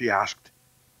 she asked,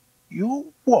 "You're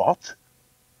what?"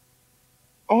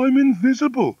 "I'm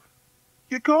invisible.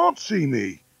 You can't see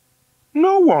me.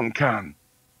 No one can."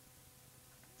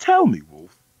 "Tell me,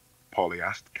 Wolf," Polly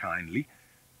asked kindly,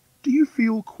 "do you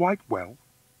feel quite well?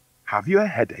 Have you a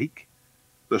headache?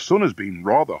 The sun has been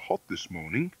rather hot this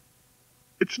morning."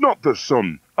 "It's not the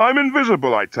sun. I'm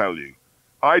invisible, I tell you.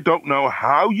 I don't know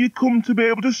how you come to be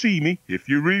able to see me, if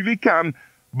you really can,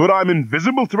 but I'm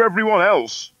invisible to everyone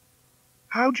else."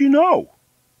 "How do you know?"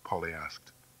 Polly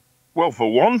asked. "Well,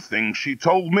 for one thing, she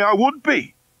told me I would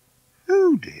be."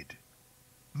 "Who did?"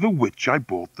 "The witch I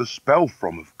bought the spell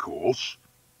from, of course.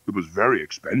 It was very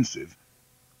expensive,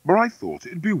 but I thought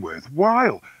it'd be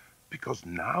worthwhile, because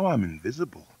now I'm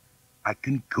invisible, I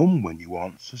can come when you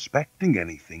aren't suspecting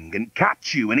anything and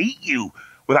catch you and eat you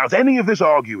without any of this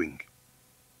arguing."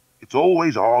 "It's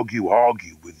always argue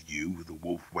with you," the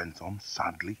wolf went on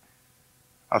sadly.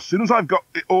 "As soon as I've got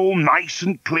it all nice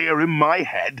and clear in my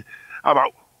head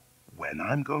about when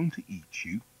I'm going to eat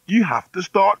you, you have to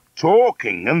start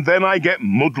talking, and then I get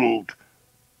muddled.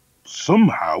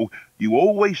 Somehow, you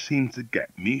always seem to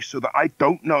get me so that I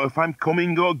don't know if I'm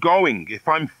coming or going, if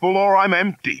I'm full or I'm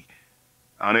empty.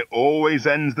 And it always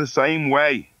ends the same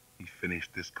way," he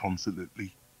finished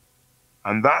disconsolately.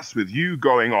 "And that's with you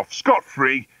going off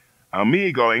scot-free, and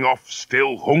me going off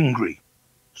still hungry."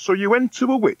 "So you went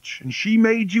to a witch, and she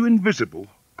made you invisible?"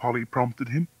 Polly prompted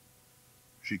him.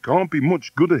 "She can't be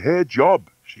much good at her job,"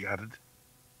 she added.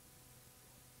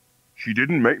 "She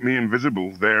didn't make me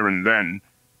invisible there and then.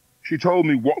 She told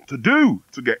me what to do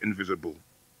to get invisible."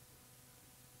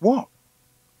 "What?"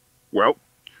 "Well,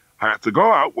 I had to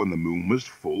go out when the moon was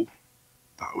full,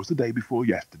 that was the day before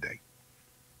yesterday,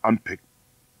 and pick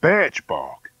birch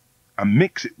bark and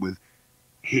mix it with—"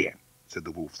 "Here," said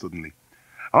the wolf suddenly,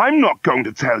 "I'm not going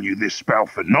to tell you this spell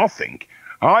for nothing.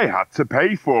 I had to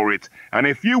pay for it, and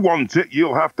if you want it,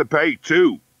 you'll have to pay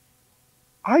too."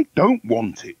 "I don't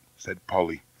want it," said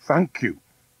Polly. "Thank you.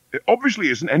 It obviously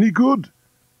isn't any good."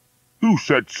 "Who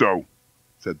said so?"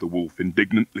 said the wolf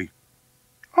indignantly.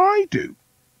 "I do.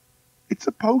 It's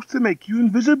supposed to make you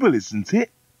invisible, isn't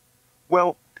it?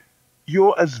 Well,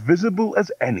 you're as visible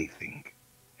as anything.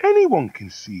 Anyone can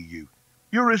see you.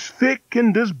 You're as thick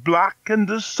and as black and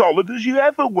as solid as you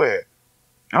ever were."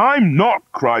 "I'm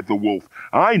not," cried the wolf.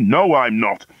 "I know I'm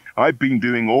not. I've been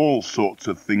doing all sorts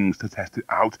of things to test it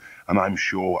out, and I'm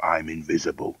sure I'm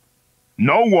invisible.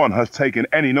 No one has taken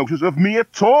any notice of me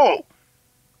at all,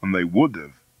 and they would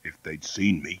have if they'd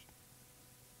seen me."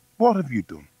 "What have you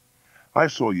done?" "I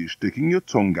saw you sticking your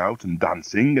tongue out and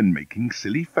dancing and making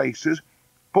silly faces,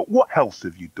 but what else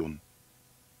have you done?"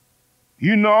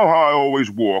 "You know how I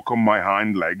always walk on my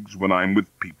hind legs when I'm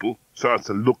with people, so as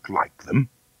to look like them,"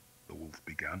 the wolf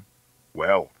began.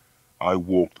 "Well, I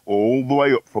walked all the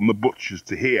way up from the butcher's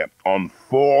to here on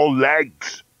 4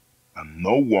 legs, and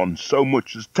no one so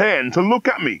much as turned to look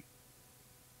at me."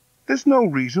 "There's no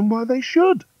reason why they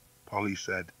should," Polly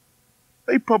said.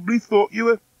 "They probably thought you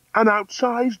were an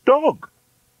outsized dog."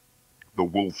 The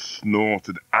wolf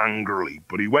snorted angrily,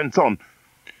 but he went on.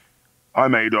 "I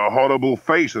made a horrible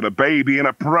face at a baby in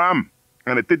a pram,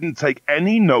 and it didn't take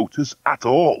any notice at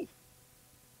all."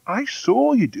 "I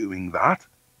saw you doing that,"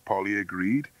 Polly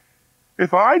agreed.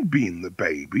 "If I'd been the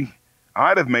baby,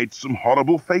 I'd have made some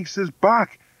horrible faces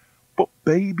back, but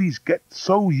babies get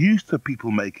so used to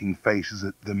people making faces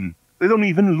at them, they don't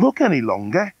even look any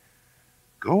longer.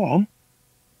 Go on."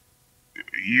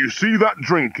 "You see that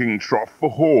drinking trough for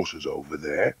horses over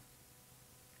there?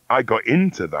 I got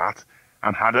into that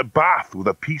and had a bath with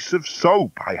a piece of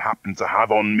soap I happened to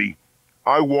have on me.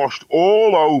 I washed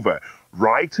all over,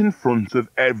 right in front of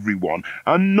everyone,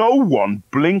 and no one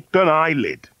blinked an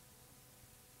eyelid.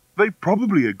 They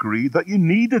probably agreed that you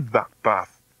needed that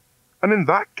bath, and in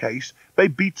that case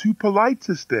they'd be too polite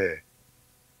to stare.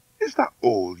 Is that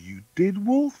all you did,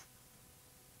 Wolf?"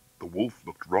 The wolf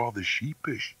looked rather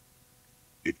sheepish.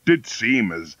 "It did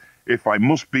seem as if I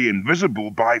must be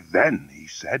invisible by then," he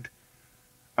said.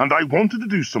 "And I wanted to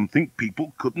do something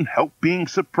people couldn't help being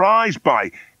surprised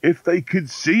by if they could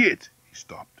see it." He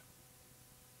stopped.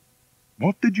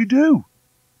 "What did you do?"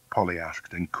 Polly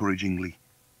asked encouragingly.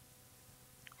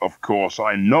 "Of course,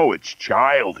 I know it's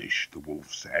childish," the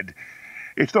wolf said.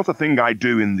 "It's not a thing I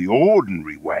do in the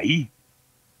ordinary way."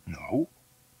 "No?"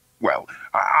 "Well,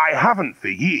 I haven't for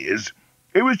years.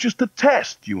 It was just a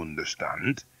test, you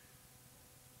understand."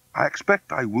 "I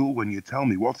expect I will when you tell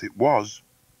me what it was."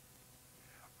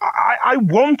 I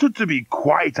wanted to be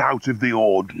quite out of the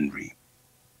ordinary."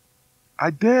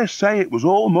 "I dare say it was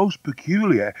all most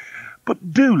peculiar,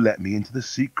 but do let me into the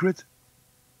secret."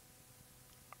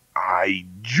 "I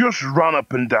just ran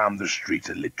up and down the street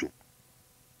a little."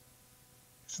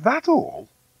 "Is that all?"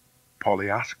 Polly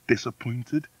asked,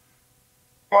 disappointed.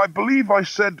 "I believe I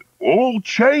said all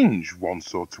change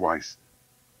once or twice."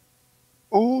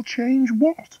 "All change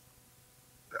what?"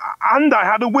 "And I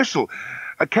had a whistle.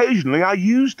 Occasionally I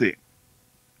used it."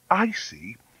 "I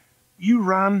see. You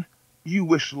ran, you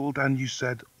whistled, and you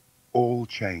said all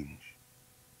change."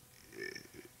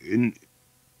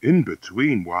 In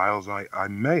between whiles I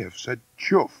may have said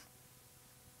chuff.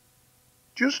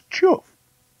 Just chuff?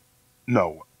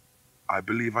 No, I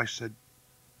believe I said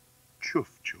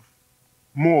chuff chuff.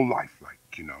 More lifelike,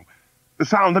 you know. The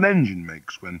sound an engine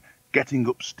makes when getting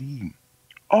up steam.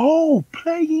 Oh,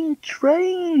 playing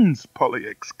trains, Polly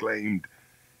exclaimed.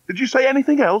 Did you say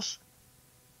anything else?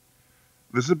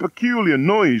 There's a peculiar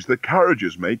noise the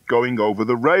carriages make going over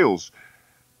the rails.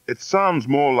 It sounds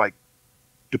more like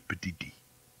duppity-dee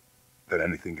than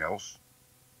anything else.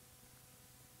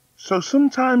 So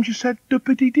sometimes you said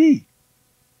duppity-dee?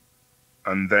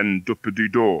 And then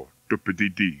duppity-door,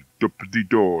 duppity-dee,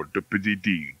 duppity-door,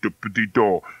 duppity-dee,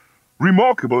 duppity-door.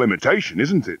 Remarkable imitation,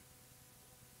 isn't it?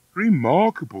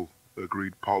 Remarkable,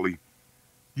 agreed Polly.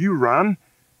 You ran,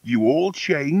 you all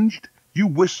changed, you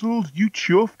whistled, you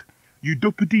chuffed, you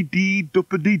duppity-dee,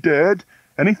 duppity-dared.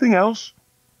 Anything else?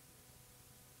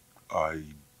 I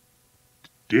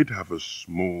did have a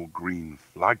small green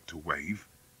flag to wave.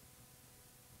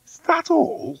 Is that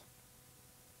all?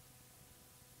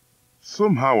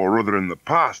 Somehow or other in the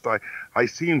past, I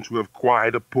seem to have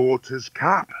acquired a porter's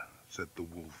cap, said the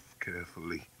wolf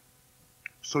carefully.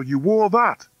 So you wore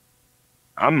that?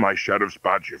 And my sheriff's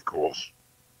badge, of course.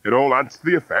 It all adds to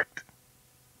the effect.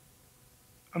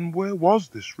 And where was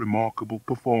this remarkable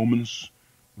performance,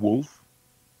 Wolf?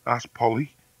 Asked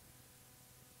Polly.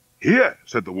 Here,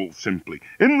 said the wolf simply,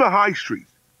 in the high street.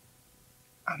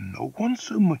 And no one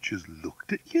so much as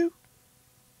looked at you?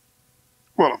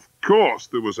 Well, of course,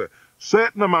 there was a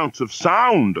certain amount of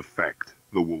sound effect,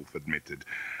 the wolf admitted.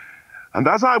 And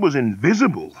as I was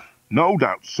invisible, no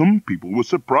doubt some people were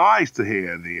surprised to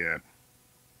hear the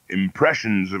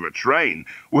impressions of a train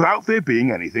without there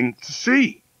being anything to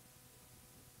see.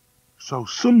 So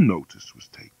some notice was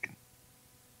taken.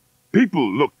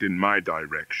 People looked in my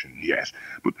direction, yes,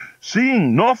 but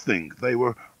seeing nothing, they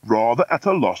were rather at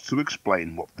a loss to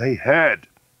explain what they heard.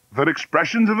 Their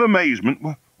expressions of amazement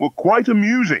were quite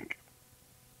amusing.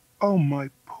 Oh, my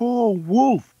poor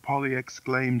wolf, Polly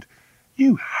exclaimed.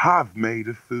 You have made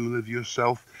a fool of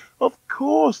yourself. Of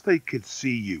course they could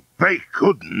see you. They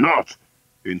could not,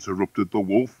 interrupted the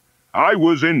wolf. I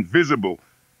was invisible.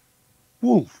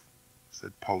 Wolf,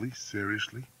 said Polly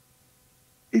seriously,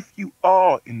 if you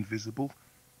are invisible,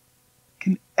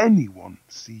 can anyone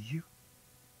see you?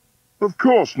 Of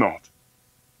course not.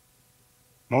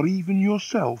 Not even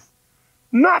yourself?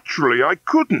 Naturally, I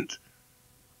couldn't.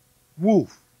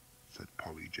 Wolf, said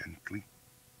Polly gently,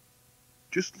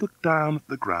 just look down at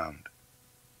the ground,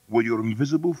 where your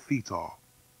invisible feet are.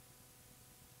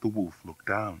 The wolf looked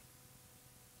down.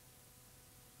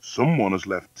 Someone has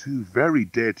left 2 very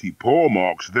dirty paw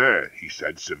marks there, he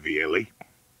said severely.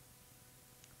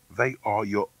 They are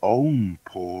your own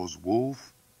paws,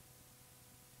 Wolf.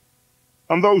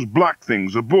 And those black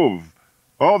things above,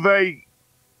 are they?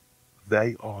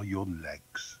 They are your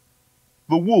legs.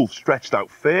 The wolf stretched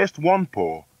out first one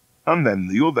paw, and then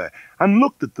the other, and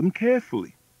looked at them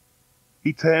carefully.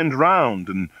 He turned round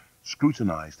and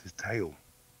scrutinized his tail.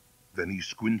 Then he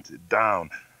squinted down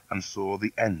and saw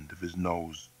the end of his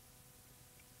nose.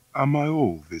 Am I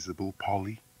all visible,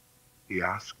 Polly? He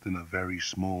asked in a very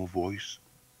small voice.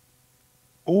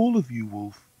 All of you,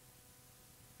 Wolf.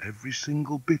 Every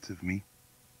single bit of me.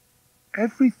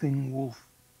 Everything, Wolf.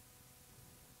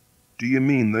 Do you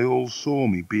mean they all saw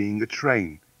me being a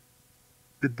train?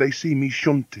 Did they see me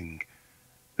shunting?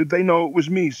 Did they know it was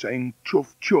me saying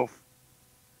chuff chuff?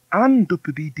 And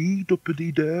duppity-dee,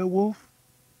 duppity-dare, Wolf?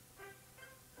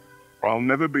 I'll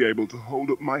never be able to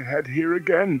hold up my head here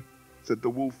again, said the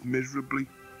wolf miserably,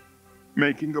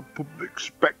 making a public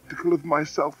spectacle of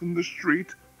myself in the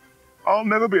street. I'll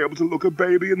never be able to look a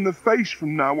baby in the face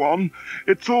from now on.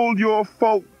 It's all your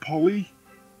fault, Polly.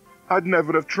 I'd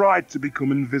never have tried to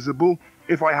become invisible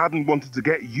if I hadn't wanted to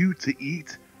get you to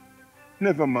eat.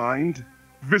 Never mind,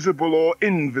 visible or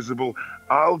invisible,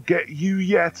 I'll get you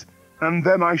yet, and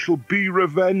then I shall be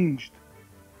revenged.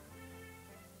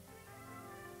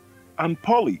 And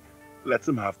Polly let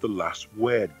him have the last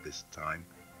word this time,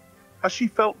 as she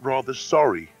felt rather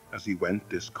sorry as he went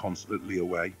disconsolately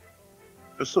away,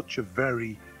 for such a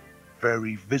very,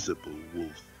 very visible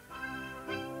wolf.